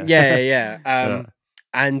else. And then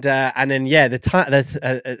the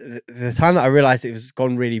time that I realized it was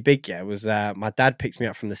gone really big was my dad picked me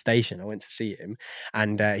up from the station. I went to see him,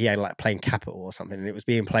 and he had like playing Capital or something, and it was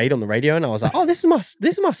being played on the radio, and I was like, "Oh, this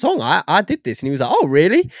is my song. I did this." And he was like, "Oh,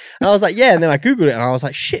 really?" And I was like, "Yeah." And then I googled it, and I was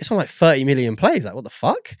like, "Shit, it's on like 30 million plays. Like, what the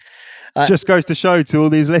fuck?" Just goes to show to all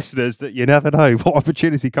these listeners that you never know what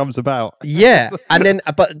opportunity comes about. And then,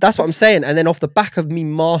 but that's what I'm saying. And then off the back of me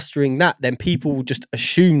mastering that, then people will just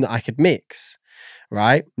assume that I could mix,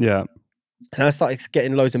 right? Yeah. And I started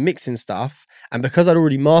getting loads of mixing stuff. And because I'd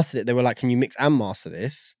already mastered it, they were like, "Can you mix and master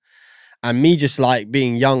this?" And me just like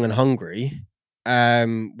being young and hungry,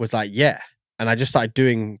 was like, yeah. And I just started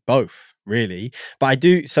doing both, really. But I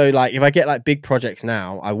do, so like if I get like big projects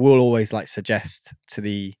now, I will always like suggest to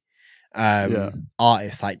the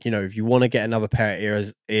artists, like, you know, if you want to get another pair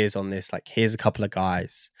of ears on this, like here's a couple of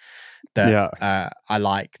guys that I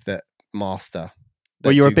like that master.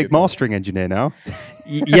 Well, you're a big mastering engineer now.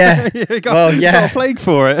 Yeah. You got a plague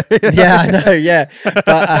for it. Yeah,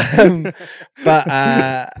 I know.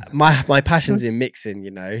 But my passion's in mixing,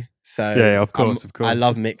 you know. So of course. I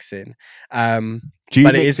love mixing. But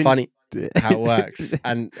it is funny how it works.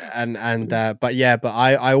 But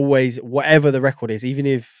I always, whatever the record is, even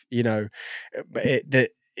if, you know,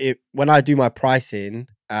 when I do my pricing,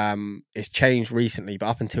 it's changed recently, but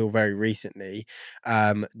up until very recently,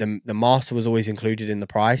 the master was always included in the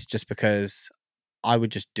price, just because I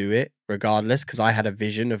would just do it regardless, because I had a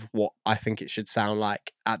vision of what I think it should sound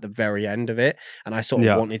like at the very end of it, and I sort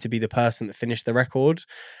of wanted to be the person that finished the record.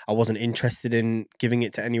 I wasn't interested in giving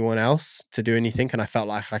it to anyone else to do anything, and I felt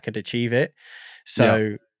like I could achieve it.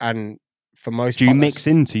 So and for most, do you mix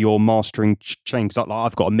into your mastering chain? Because like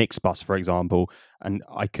I've got a mix bus, for example, and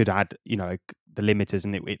I could add, you know, the limiters,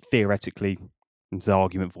 and it theoretically, there's an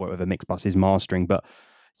argument for it whether mix bus is mastering, but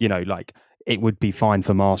you know, like it would be fine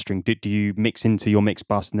for mastering. Do you mix into your mix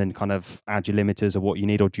bus and then kind of add your limiters or what you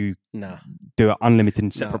need, or do you do it unlimited in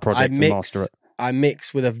separate projects and master it? I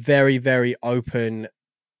mix with a very, very open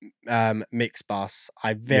mix bus.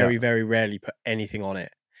 I very, very rarely put anything on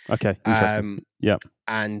it. Okay, interesting.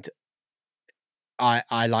 And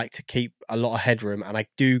I like to keep a lot of headroom, and I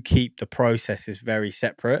do keep the processes very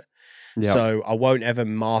separate. So I won't ever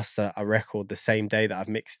master a record the same day that I've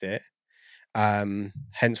mixed it.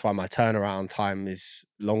 Hence why my turnaround time is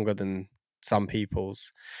longer than some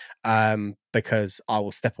people's, because I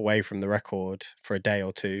will step away from the record for a day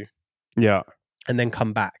or two, and then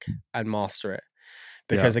come back and master it.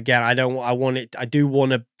 Because again, I do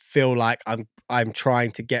want to feel like I'm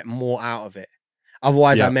trying to get more out of it.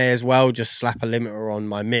 Otherwise, I may as well just slap a limiter on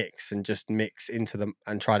my mix and just mix into them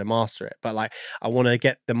and try to master it. But like, I want to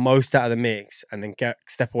get the most out of the mix and then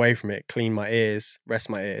step away from it, clean my ears, rest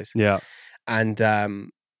my ears, and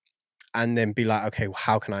then be like, okay, well,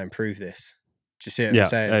 how can I improve this? Do you see what I'm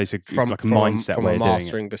saying? It's like a mindset from way a of doing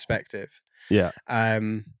mastering perspective. Because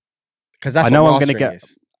that's what mastering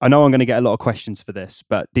is. I know I'm going to get a lot of questions for this,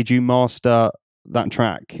 but did you master that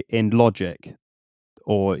track in Logic?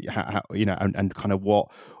 Or how, you know, and kind of what?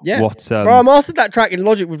 Bro, I mastered that track in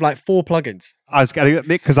Logic with like 4 plugins. I was getting,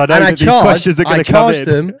 because I know that these questions are going to come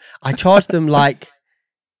in. I charged them like,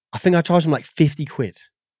 I think I charged them like 50 quid.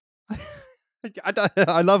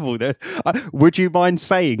 I love all this. Would you mind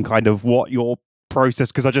saying kind of what your process?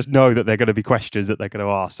 Because I just know that they're going to be questions that they're going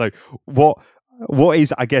to ask. So what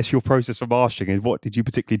is, I guess, your process for mastering, and what did you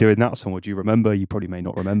particularly do in that song? What do you remember? You probably may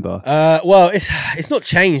not remember. Well, it's not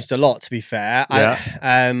changed a lot, to be fair.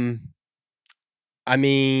 I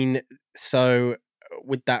mean, so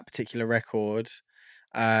with that particular record,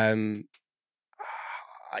 don't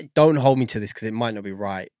hold me to this because it might not be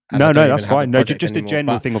right. No, that's fine. No, just anymore, a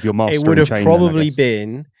general thing of your mastering. It would have probably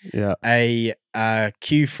been a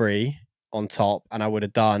Q3 on top, and I would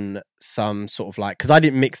have done some sort of like, because I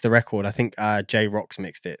didn't mix the record. I think J Rock's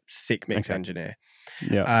mixed it. Sick mix engineer.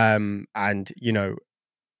 And you know,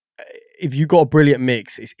 if you got a brilliant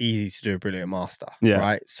mix, it's easy to do a brilliant master.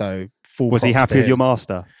 Right. So was he happy with your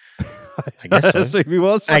master? I guess so. I assume he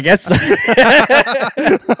was. I guess so.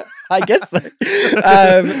 I guess so.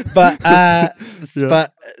 But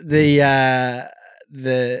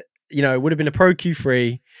the you know, it would have been a Pro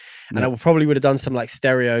Q3. And I probably would have done some like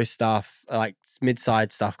stereo stuff, like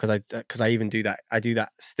mid-side stuff, because I even do that. I do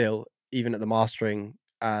that still, even at the mastering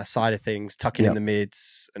side of things, tucking in the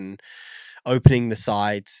mids and opening the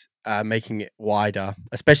sides, making it wider,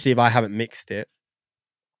 especially if I haven't mixed it.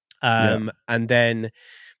 And then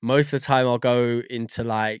most of the time I'll go into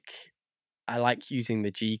like, I like using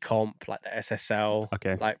the G comp, like the SSL,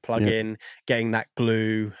 like plugin, getting that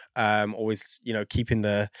glue, always, you know, keeping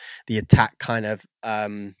the attack kind of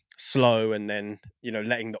slow, and then, you know,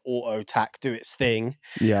 letting the auto tack do its thing,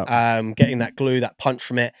 getting that glue, that punch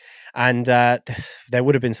from it. And there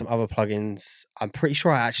would have been some other plugins. I'm pretty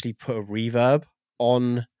sure I actually put a reverb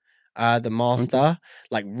on the master,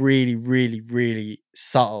 like really, really, really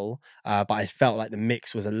subtle, but I felt like the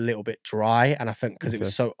mix was a little bit dry, and I think because it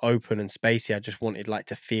was so open and spacey, I just wanted like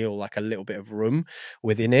to feel like a little bit of room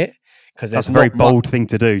within it. Because that's a very bold thing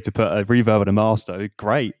to do, to put a reverb on a master.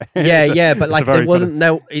 Great. But like there wasn't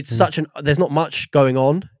it's such an, there's not much going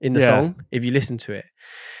on in the song if you listen to it.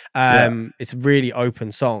 It's a really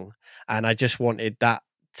open song, and I just wanted that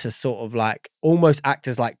to sort of like almost act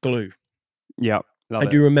as like glue. I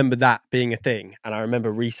do remember that being a thing, and I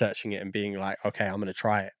remember researching it and being like, okay, I'm going to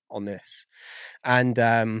try it on this. And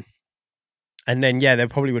then there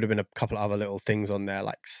probably would have been a couple of other little things on there,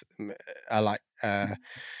 like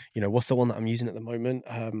you know, what's the one that I'm using at the moment?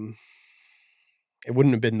 It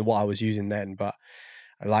wouldn't have been what I was using then, but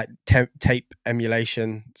I like tape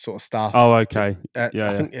emulation sort of stuff. Oh, okay. I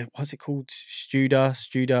think what's it called?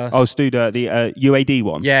 Studer. Oh, Studer, the UAD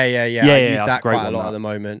one. Yeah. I use that quite a lot at the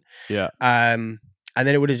moment. And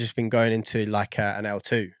then it would have just been going into like an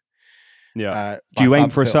L2. Do you aim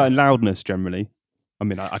for a certain loudness generally? I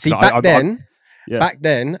mean, back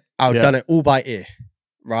then I would done it all by ear,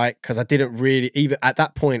 right? Because I didn't really, even at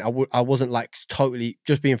that point, I wasn't like totally,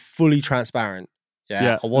 just being fully transparent.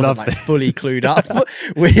 I wasn't like fully clued up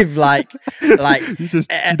with like you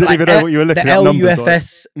didn't even know what you were looking at. The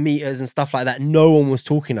LUFS meters and stuff like that. No one was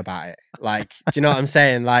talking about it. Like, do you know what I'm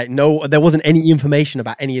saying? Like, no, there wasn't any information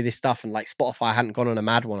about any of this stuff, and like Spotify hadn't gone on a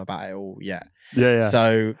mad one about it all yet.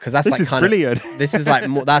 So, because that's like kind brilliant. This is like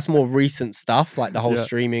that's more recent stuff, like the whole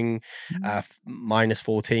streaming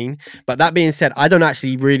 -14. But that being said, I don't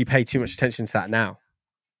actually really pay too much attention to that now.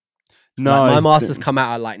 No, like, my masters come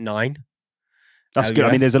out at like 9. That's good.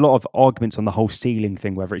 I mean, there's a lot of arguments on the whole ceiling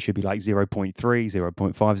thing, whether it should be like 0.3,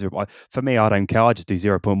 0.5, 0. For me, I don't care. I just do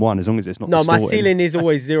 0.1 as long as it's not. No, distorting. my ceiling is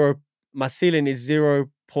always 0. my ceiling is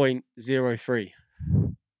 0.03.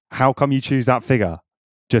 How come you choose that figure?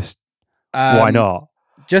 Just why not?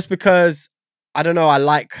 Just because I don't know.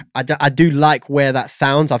 I do like where that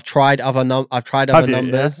sounds. I've tried other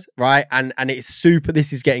numbers, right? And it's super.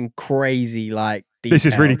 This is getting crazy. Like this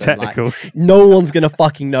is really technical. Like, no one's gonna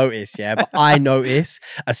fucking notice, yeah. But I notice,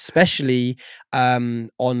 especially on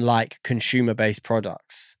like consumer-based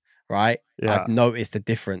products, right? Yeah. I've noticed a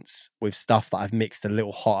difference with stuff that I've mixed a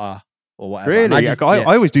little hotter or whatever. Really? I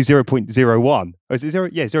always do 0.01. Oh, is it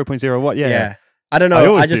 0.01. Yeah. I don't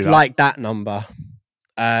know. I just like that number.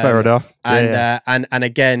 Fair enough. And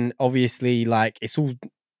again, obviously, like it's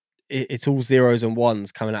all zeros and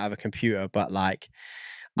ones coming out of a computer, but like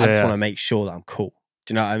I just want to make sure that I'm cool.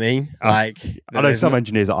 Do you know what I mean? Like I know some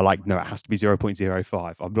engineers that are like, no, it has to be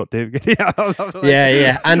 0.05. I'm not doing it.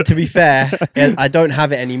 Yeah. And to be fair, I don't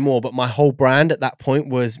have it anymore, but my whole brand at that point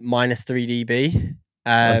was minus 3 dB.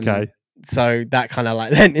 Okay. So that kind of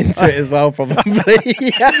like lent into it as well, probably.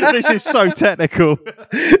 This is so technical.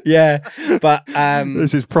 Yeah, but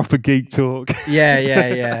this is proper geek talk.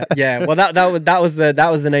 Yeah. Well, that was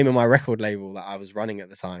the name of my record label that I was running at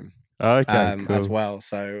the time. Okay, cool. As well.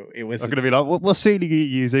 So it was. I'm gonna be like, what ceiling are you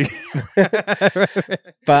using? But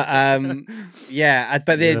the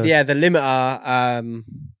limiter.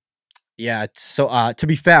 So to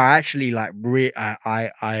be fair, I actually like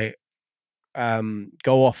I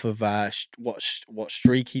go off of what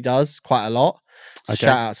Streaky does quite a lot. So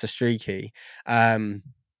shout out to Streaky.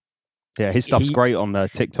 Yeah, his stuff's great on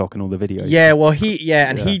TikTok and all the videos. Yeah, well,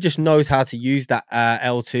 he just knows how to use that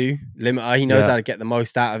L2 limiter. He knows how to get the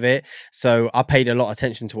most out of it. So I paid a lot of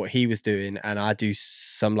attention to what he was doing, and I do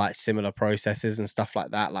some like similar processes and stuff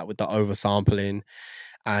like that, like with the oversampling.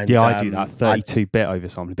 And I do that 32-bit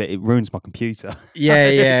oversampling, but it ruins my computer.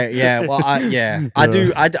 Yeah. Well,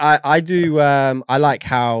 I do. I like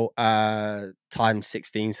how times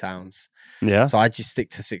 16 sounds. Yeah. So I just stick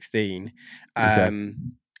to 16.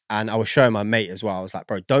 And I was showing my mate as well. I was like,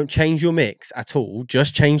 bro, don't change your mix at all.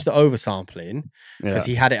 Just change the oversampling, because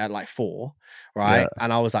he had it at like 4, right? Yeah.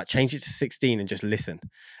 And I was like, change it to 16 and just listen.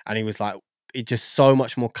 And he was like, it just so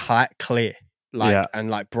much more clear. And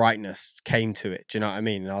like brightness came to it. Do you know what I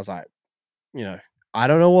mean? And I was like, I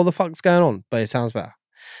don't know what the fuck's going on, but it sounds better.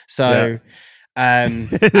 So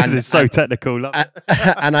this is so technical.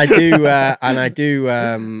 And I do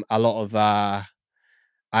a lot of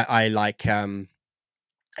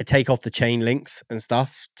I take off the chain links and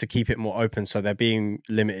stuff to keep it more open, so they're being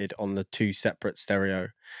limited on the 2 separate stereo.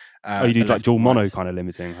 You do like dual mono kind of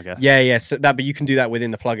limiting, I guess. Yeah. So but you can do that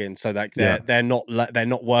within the plugin, so like they're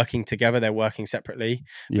not working together; they're working separately.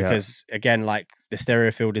 Because again, like the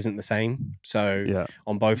stereo field isn't the same. So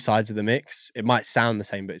on both sides of the mix, it might sound the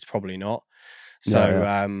same, but it's probably not. So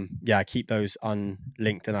I keep those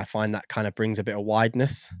unlinked, and I find that kind of brings a bit of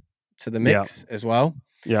wideness to the mix as well.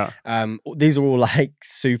 Yeah. These are all like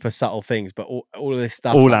super subtle things, but all of this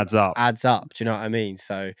stuff adds up. Do you know what I mean?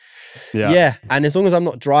 So and as long as I'm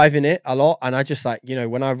not driving it a lot, and I just like,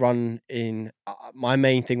 when I run in, my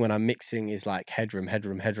main thing when I'm mixing is like headroom.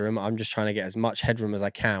 I'm just trying to get as much headroom as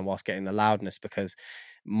I can whilst getting the loudness, because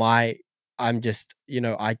I'm just,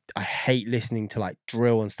 I hate listening to like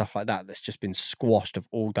drill and stuff like that that's just been squashed of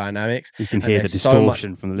all dynamics. You can hear the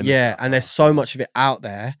distortion from the limiter. Yeah, and there's so much of it out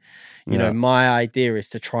there. My idea is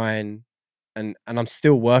to try and I'm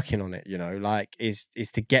still working on it, like is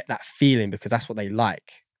to get that feeling, because that's what they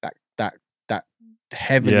like, that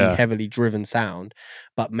heavily driven sound,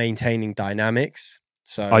 but maintaining dynamics.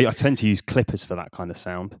 So I tend to use clippers for that kind of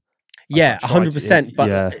sound. 100%.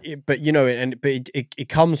 But it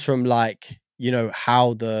comes from like,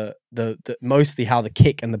 how the mostly how the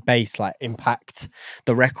kick and the bass like impact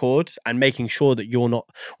the record, and making sure that you're not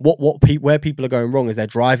where people are going wrong is they're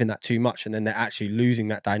driving that too much, and then they're actually losing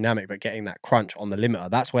that dynamic but getting that crunch on the limiter.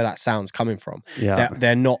 That's where that sound's coming from.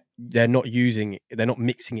 They're not mixing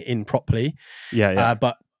it in properly.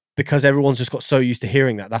 But because everyone's just got so used to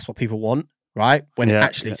hearing that's what people want, right? When it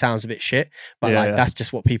actually sounds a bit shit, but that's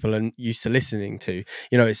just what people are used to listening to.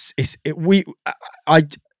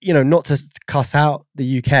 Not to cuss out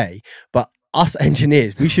the UK, but us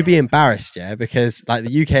engineers, we should be embarrassed, because like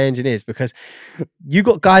the UK engineers, because you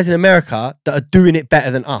got guys in America that are doing it better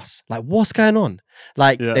than us. Like, what's going on?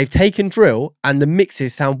 Like, they've taken drill and the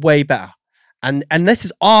mixes sound way better, and this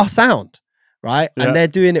is our sound, right? And they're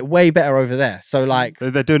doing it way better over there. So like,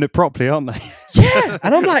 they're doing it properly, aren't they?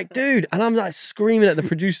 And I'm like, dude, and I'm like screaming at the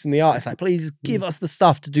producer and the artist, like, please give us the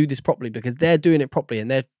stuff to do this properly, because they're doing it properly and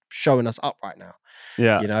they're showing us up right now.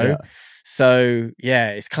 So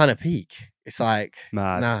it's kind of peak. It's like,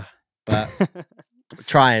 nah, but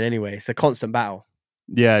trying anyway. It's a constant battle.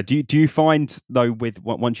 Yeah. Do you find though, with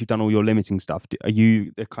once you've done all your limiting stuff, are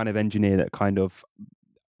you the kind of engineer that kind of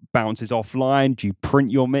bounces offline? Do you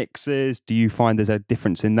print your mixes? Do you find there's a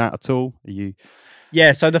difference in that at all? Are you?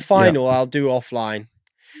 Yeah. So the Yeah. final I'll do offline.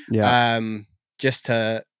 Yeah. Just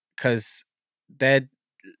to, because they're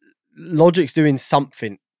Logic's doing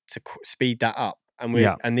something to speed that up, and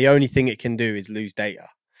and the only thing it can do is lose data.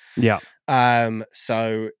 Yeah.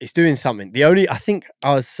 So it's doing something. I think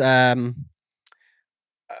I was at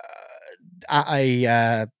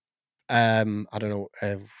a I don't know,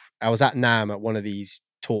 I was at NAM at one of these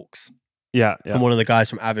talks. Yeah. And one of the guys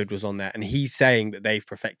from Avid was on there, and he's saying that they've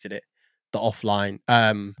perfected it, the offline.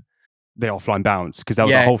 The offline bounce, because that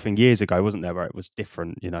was a whole thing years ago, wasn't there, where it was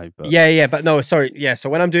different, you know? But but no, sorry, so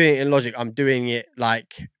when I'm doing it in Logic, I'm doing it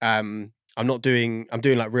like I'm doing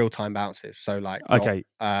like real time bounces, so like not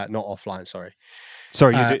offline. Sorry,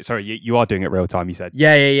 you are doing it real time. You said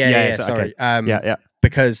sorry. Okay.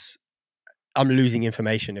 Because I'm losing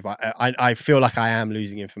information if I feel like I am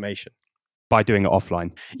losing information by doing it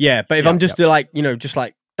offline. Yeah, but if I'm just like, you know, just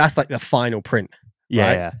like that's like the final print.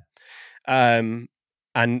 Yeah. Right?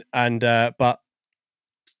 But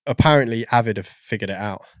apparently Avid have figured it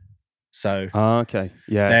out. So okay,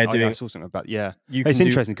 yeah, they're doing. I saw something about It's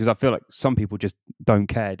interesting because I feel like some people just don't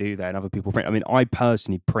care, do they? And other people print. I mean, I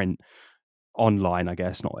personally print online, I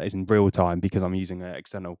guess, not as in real time, because I'm using an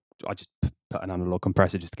external. I just put an analog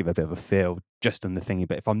compressor just to give it a bit of a feel, just on the thingy.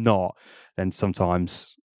 But if I'm not, then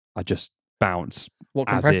sometimes I just bounce. What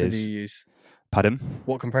compressor do you use? Pardon?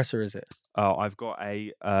 What compressor is it? Oh, I've got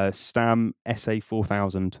a Stam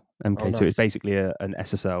SA4000 MK2. Nice. It's basically an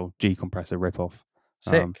SSL G compressor ripoff.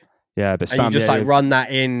 Sick. Yeah, but Stam, and you just like run that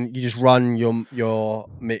in. You just run your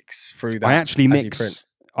mix through that. I actually mix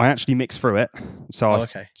through it. So I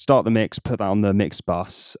start the mix, put that on the mix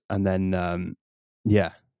bus, and then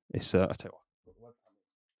it's I tell you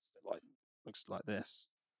what, looks like this.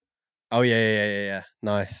 Oh yeah.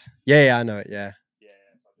 Nice. Yeah, I know it. Yeah.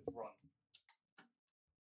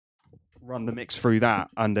 Run the mix through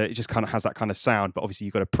that, and it just kind of has that kind of sound. But obviously,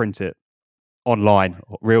 you've got to print it online,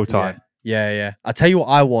 real time. Yeah. I tell you what,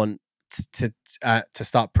 I want to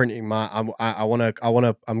start printing my. I'm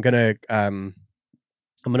gonna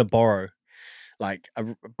borrow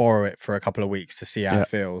it for a couple of weeks to see how it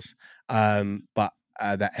feels. But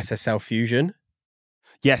that SSL Fusion.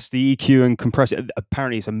 Yes, the EQ and compressor,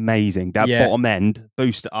 apparently it's amazing. That bottom end,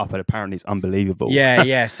 boost it up, and apparently it's unbelievable.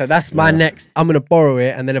 Yeah. So that's my next, I'm going to borrow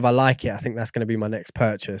it, and then if I like it, I think that's going to be my next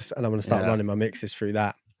purchase, and I'm going to start running my mixes through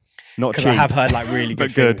that. Not cheap. Because I have heard like really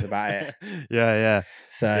good things about it. Yeah.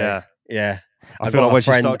 So, yeah. I feel like once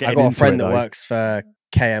you start getting into it, I've got a friend that works for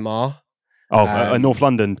KMR. Oh, North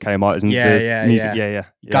London KMR, isn't it? Music. Yeah.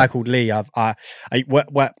 Guy called Lee.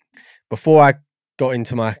 Before I got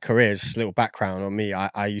into my career, just a little background on me.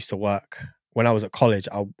 I used to work when I was at college.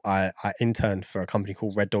 I interned for a company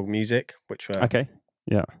called Red Dog Music, which were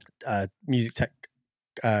music tech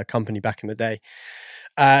company back in the day.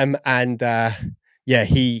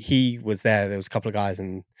 He was there. There was a couple of guys,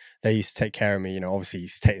 and they used to take care of me. You know, obviously, he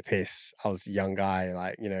used to take the piss. I was a young guy,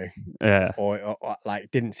 like, you know, or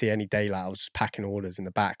like didn't see any daylight. I was just packing orders in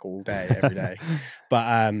the back all day, every day.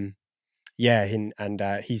 But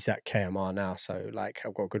he's at KMR now, so like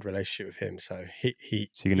I've got a good relationship with him. So he's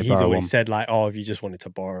always said like, oh, if you just wanted to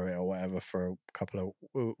borrow it or whatever for a couple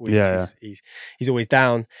of weeks, he's always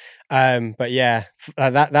down. But yeah,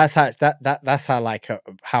 that's how like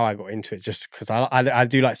how I got into it, just because I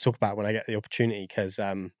do like to talk about it when I get the opportunity, because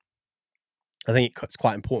I think it's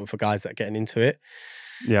quite important for guys that are getting into it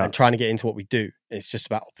and trying to get into what we do. It's just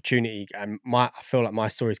about opportunity, and I feel like my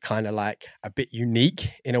story is kind of like a bit unique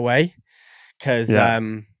in a way. Because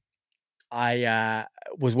I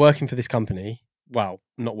was working for this company. Well,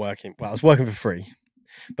 not working. Well, I was working for free.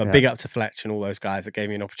 But big up to Fletch and all those guys that gave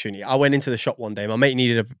me an opportunity. I went into the shop one day. My mate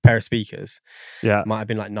needed a pair of speakers. Yeah. Might have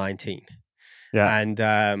been like 19. Yeah.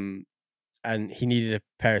 And he needed a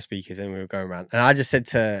pair of speakers, and we were going around. And I just said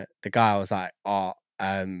to the guy, I was like, I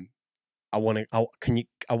want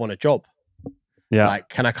a job. Yeah. Like,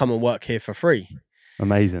 can I come and work here for free?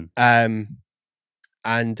 Amazing.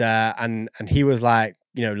 And he was like,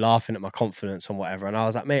 you know, laughing at my confidence and whatever. And I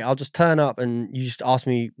was like, mate, I'll just turn up and you just ask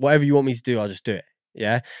me whatever you want me to do, I'll just do it.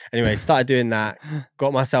 Yeah. Anyway, started doing that,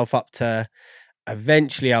 got myself up to,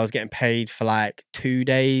 eventually I was getting paid for like 2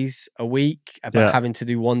 days a week, but having to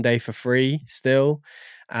do 1 day for free still.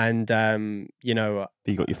 And you know,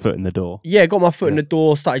 you got your foot in the door. Yeah, got my foot in the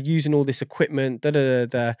door, started using all this equipment,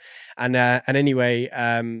 and anyway,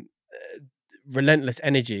 Relentless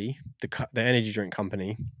Energy, the energy drink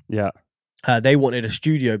company, they wanted a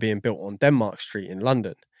studio being built on Denmark Street in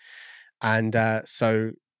London, And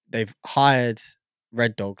so they've hired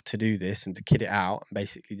Red Dog to do this and to kit it out and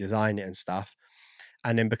basically design it and stuff.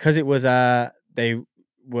 And then because it was they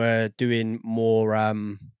were doing more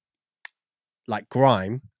like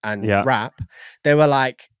grime and rap, they were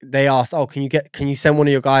like, they asked, oh, can you send one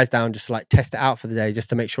of your guys down just to like test it out for the day, just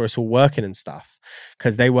to make sure it's all working and stuff,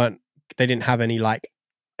 because they didn't have any like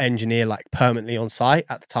engineer like permanently on site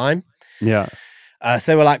at the time. So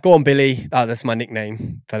they were like, go on, Billy. Oh, that's my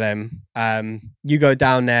nickname for them. You go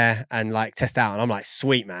down there and like test out. And I'm like,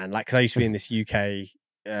 sweet, man. Like, because I used to be in this UK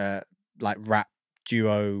like rap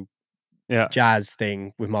duo jazz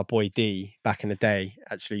thing with my boy D back in the day.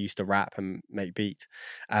 Actually used to rap and make beats.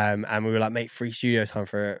 And we were like, make free studio time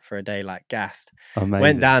for a day, like gassed. Amazing.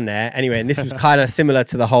 Went down there. Anyway, and this was kind of similar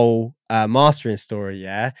to the whole mastering story,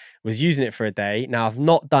 yeah? Was using it for a day. Now, I've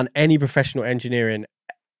not done any professional engineering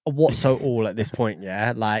all at this point,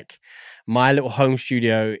 yeah? Like, my little home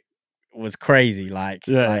studio was crazy, like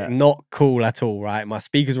not cool at all, right? My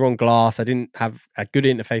speakers were on glass. I didn't have a good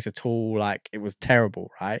interface at all. Like, it was terrible,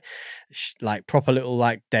 right? Like, proper little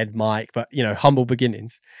like dead mic, but you know, humble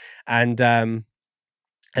beginnings. And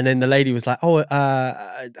then the lady was like, oh,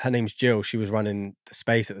 her name's Jill. She was running the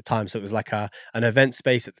space at the time. So it was like an event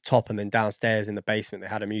space at the top, and then downstairs in the basement, they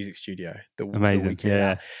had a music studio. Amazing.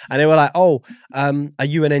 And they were like, oh, are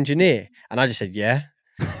you an engineer? And I just said, yeah.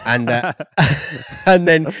 And and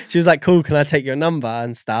then she was like, cool, can I take your number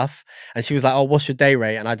and stuff? And she was like, oh, what's your day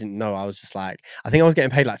rate? And I didn't know. I was just like, I think I was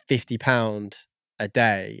getting paid like £50 a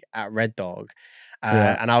day at Red Dog.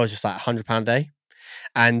 And I was just like £100 a day.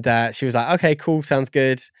 And she was like, okay, cool, sounds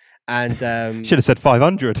good. And should have said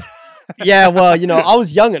 500. Yeah, well, you know, I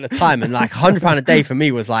was young at the time, and like £100 a day for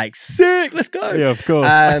me was like sick. Let's go. Yeah, of course.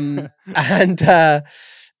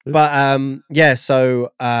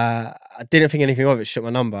 So I didn't think anything of it. She took my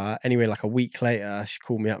number. Anyway, like a week later, she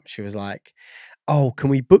called me up. She was like, oh, can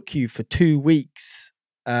we book you for 2 weeks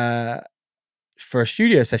for a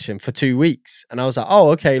studio session for 2 weeks? And I was like,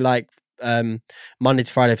 oh, okay, like Monday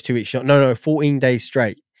to Friday for 2 weeks. No, 14 days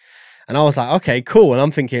straight. And I was like, okay, cool. And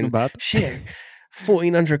I'm thinking, shit,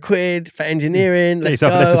 1,400 quid for engineering. Get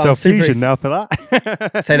yourself an SSL Fusion now for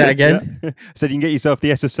that. Say that again. So you can get yourself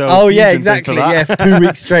the SSL. Oh Fusion yeah, exactly. Yeah, for 2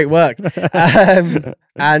 weeks straight work.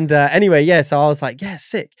 Anyway, yeah. So I was like, yeah,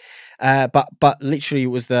 sick. But literally, it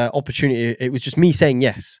was the opportunity. It was just me saying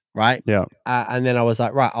yes, right? Yeah. And then I was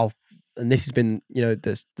like, right, and this has been, you know,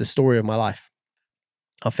 the story of my life.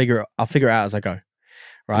 I'll figure it out as I go,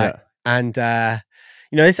 right? Yeah. And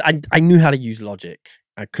you know, I knew how to use Logic.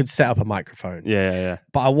 I could set up a microphone. Yeah.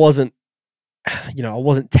 But I wasn't, you know, I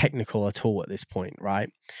wasn't technical at all at this point, right?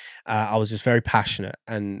 I was just very passionate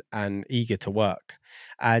and eager to work.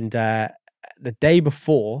 And the day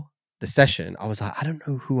before the session, I was like, I don't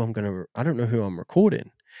know who I'm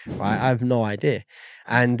recording, right? I have no idea.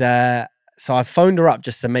 And so I phoned her up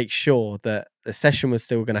just to make sure that the session was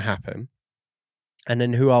still going to happen, and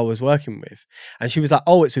then who I was working with. And she was like,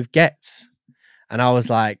 oh, it's with Getz. And I was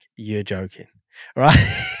like, you're joking, right?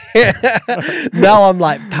 Now I'm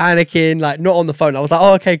like panicking, like not on the phone. I was like,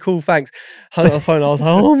 oh, okay, cool, thanks. Hung up the phone. I was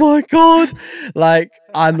like, oh my God. Like,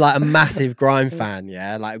 I'm like a massive grime fan,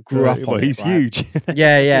 yeah. Like, grew up on it. He's huge.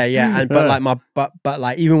 Yeah. And but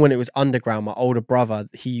like even when it was underground, my older brother,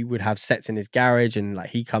 he would have sets in his garage, and like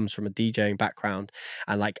he comes from a DJing background,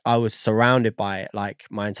 and like I was surrounded by it like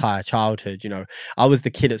my entire childhood. You know, I was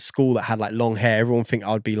the kid at school that had like long hair. Everyone think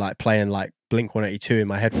I would be like playing like Blink 182 in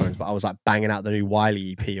my headphones, but I was like banging out the new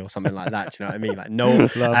Wiley EP or something like that. Do you know what I mean? Like, no,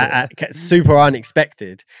 super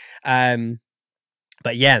unexpected.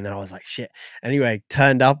 But yeah, and then I was like, shit. Anyway,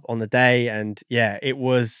 turned up on the day, and yeah, it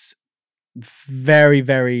was very,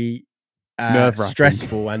 very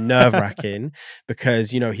stressful and nerve-wracking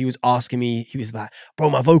because, you know, he was asking me, he was like, bro,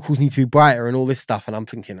 my vocals need to be brighter and all this stuff. And I'm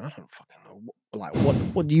thinking, I don't fucking know. Like,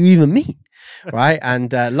 what do you even mean? Right.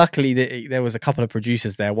 And luckily there was a couple of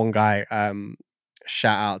producers there. One guy,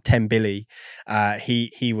 shout out 10 Billy,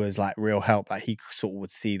 he was like real help. Like, he sort of would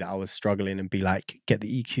see that I was struggling and be like, get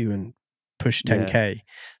the EQ and push 10k,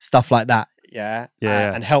 stuff like that.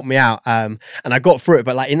 And help me out. And I got through it.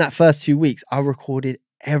 But like in that first 2 weeks, I recorded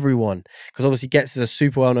everyone, because obviously Getz is a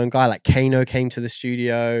super well-known guy. Like Kano came to the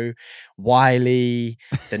studio, Wiley,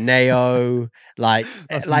 Deneo, like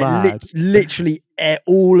literally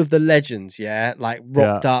all of the legends, like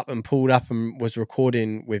rocked up and pulled up and was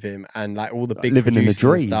recording with him, and like all the big living in the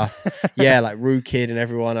dream stuff. Like Rue Kid and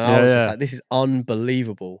everyone, and I was just like, this is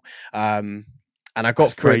unbelievable. And I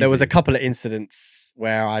got through it. There was a couple of incidents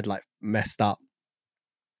where I'd like messed up,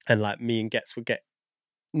 and like me and Getz would get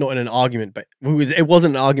not in an argument, but it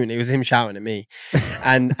wasn't an argument. It was him shouting at me,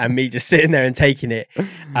 and me just sitting there and taking it.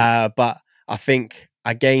 But I think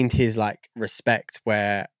I gained his like respect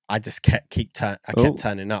where I just kept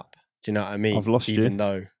turning up. Do you know what I mean? I've lost Even you.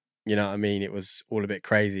 though, you know what I mean, it was all a bit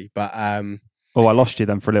crazy. But I lost you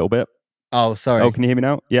then for a little bit. Oh, sorry. Oh, can you hear me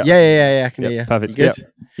now? Yeah. Yeah. I can hear you. Perfect. You good?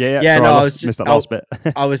 Yeah. Yeah. Sorry, No, missed that last bit.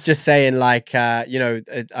 I was just saying, like, you know,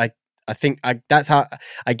 I think that's how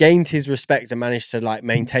I gained his respect and managed to like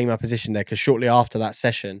maintain my position there. Because shortly after that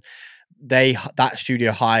session, that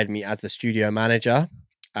studio hired me as the studio manager,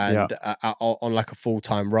 and on like a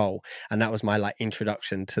full-time role, and that was my like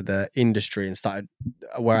introduction to the industry, and started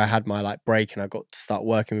where I had my like break, and I got to start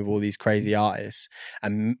working with all these crazy artists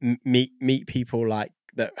and meet people like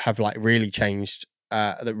that have like really changed.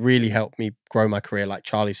 That really helped me grow my career, like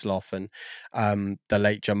Charlie Sloth and the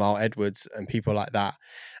late Jamal Edwards and people like that.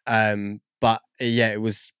 But yeah, it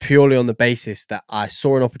was purely on the basis that I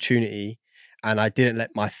saw an opportunity and I didn't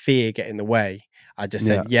let my fear get in the way. I just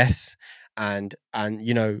said yes. And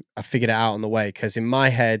you know, I figured it out on the way, because in my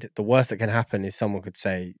head, the worst that can happen is someone could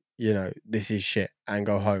say, you know, this is shit, and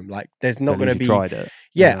go home. Like, there's not going to be. Tried it.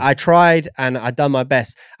 Yeah, I tried and I done my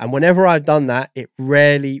best. And whenever I've done that, it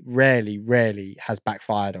rarely has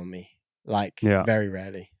backfired on me. Like, very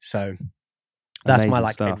rarely. So that's my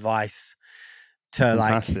like advice to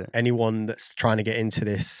like anyone that's trying to get into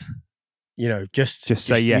this. You know, just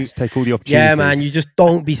say yes. Take all the opportunities. Yeah, man. You just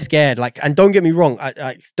don't be scared. Like, and don't get me wrong.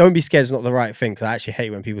 Don't be scared is not the right thing, because I actually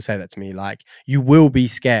hate when people say that to me. Like, you will be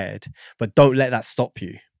scared, but don't let that stop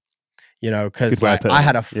you. You know, because like, I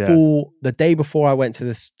had a full the day before I went to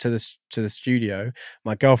the studio.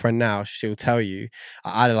 My girlfriend now, she'll tell you,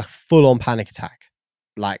 I had like a full on panic attack.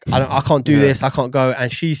 Like, I can't do this. I can't go.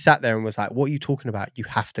 And she sat there and was like, "What are you talking about? You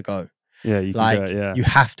have to go." Yeah, you can do it, you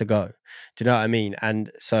have to go. Do you know what I mean?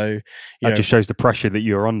 And so that just shows the pressure that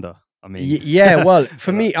you're under. I mean, yeah. Well,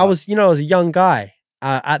 for me, I was a young guy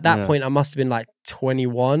at that point. I must have been like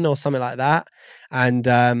 21 or something like that, and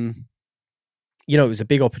you know, it was a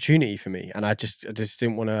big opportunity for me, and I just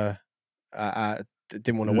didn't want to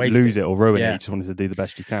waste lose it or ruin it. You just wanted to do the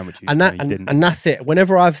best you can, which you, didn't. And that's it.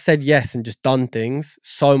 Whenever I've said yes and just done things,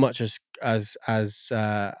 so much has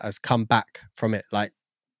come back from it. Like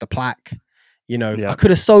the plaque, you know, I could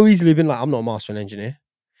have so easily been like, I'm not a mastering engineer,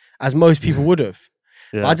 as most people would have.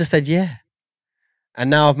 But I just said yeah, and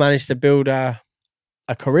now I've managed to build a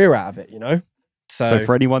career out of it. You know, so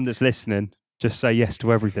for anyone that's listening, just say yes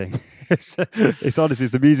to everything. It's honestly,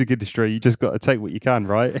 it's the music industry. You just got to take what you can,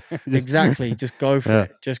 right? Exactly. Just go for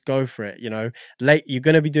it. Just go for it. You know, you're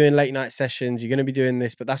going to be doing late night sessions. You're going to be doing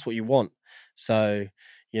this, but that's what you want. So,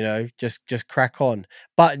 you know, just crack on.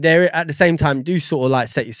 But there, at the same time, do sort of like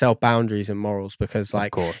set yourself boundaries and morals, because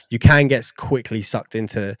like you can get quickly sucked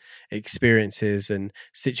into experiences and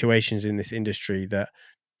situations in this industry that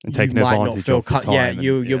and taking advantage of.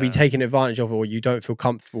 You'll be taken advantage of, or you don't feel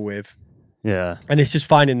comfortable with. Yeah. And it's just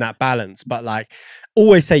finding that balance. But like,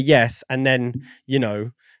 always say yes, and then, you know,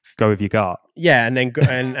 go with your gut. Yeah, and then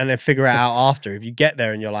and then figure it out after. If you get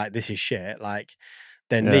there and you're like, this is shit, like,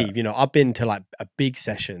 then leave. You know, I've been to like big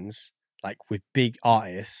sessions, like with big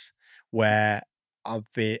artists, where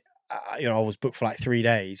I've been, you know, I was booked for like 3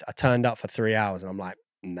 days. I turned up for 3 hours, and I'm like,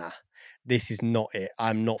 nah, this is not it.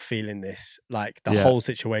 I'm not feeling this. Like, the whole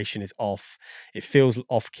situation is off. It feels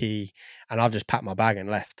off key, and I've just packed my bag and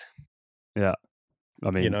left. Yeah, I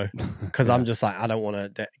mean, you know, because I'm just like, I don't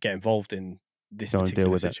want to get involved in this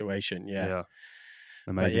particular situation. Yeah,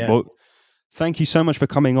 amazing. Well, thank you so much for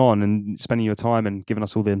coming on and spending your time and giving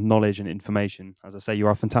us all the knowledge and information. As I say, you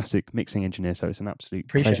are a fantastic mixing engineer, so it's an absolute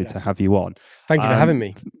pleasure to have you on. Thank you for having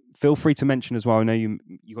me. Feel free to mention as well, I know you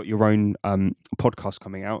got your own podcast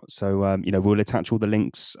coming out, so you know, we'll attach all the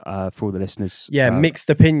links for all the listeners. Mixed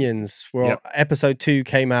Opinions. Well, episode 2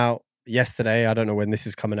 came out yesterday. I don't know when this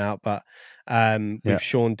is coming out, but with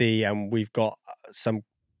Sean D, and we've got some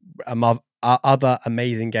other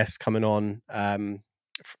amazing guests coming on.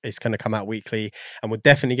 It's going to come out weekly, and we'll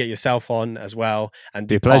definitely get yourself on as well, and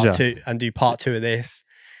do part 2 of this.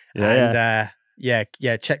 Check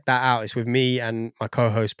that out. It's with me and my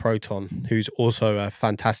co-host Proton, who's also a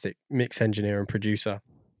fantastic mix engineer and producer.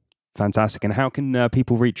 Fantastic. And how can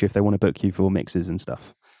people reach you if they want to book you for mixes and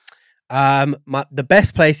stuff? The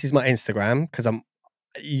best place is my Instagram, because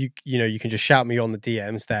you can just shout me on the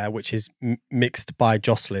DMs there, which is Mixed By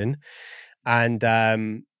Jocelin, and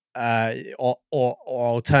or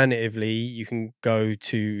alternatively, you can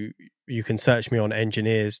search me on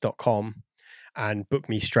engineers.com, and book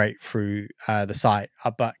me straight through the site.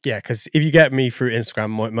 But yeah, because if you get me through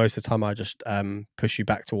Instagram, most of the time I just push you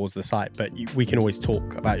back towards the site. But we can always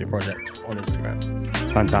talk about your project on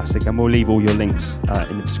Instagram. Fantastic. And we'll leave all your links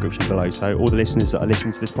in the description below. So all the listeners that are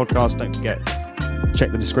listening to this podcast, don't forget,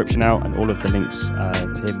 check the description out, and all of the links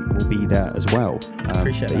to him will be there as well.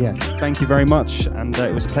 Appreciate that. Yeah, thank you very much. And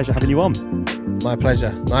it was a pleasure having you on. My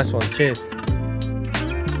pleasure. Nice one. Cheers.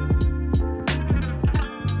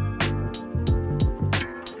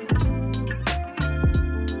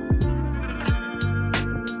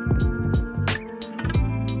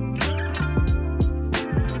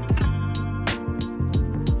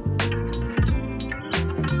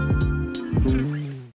 Mm-hmm.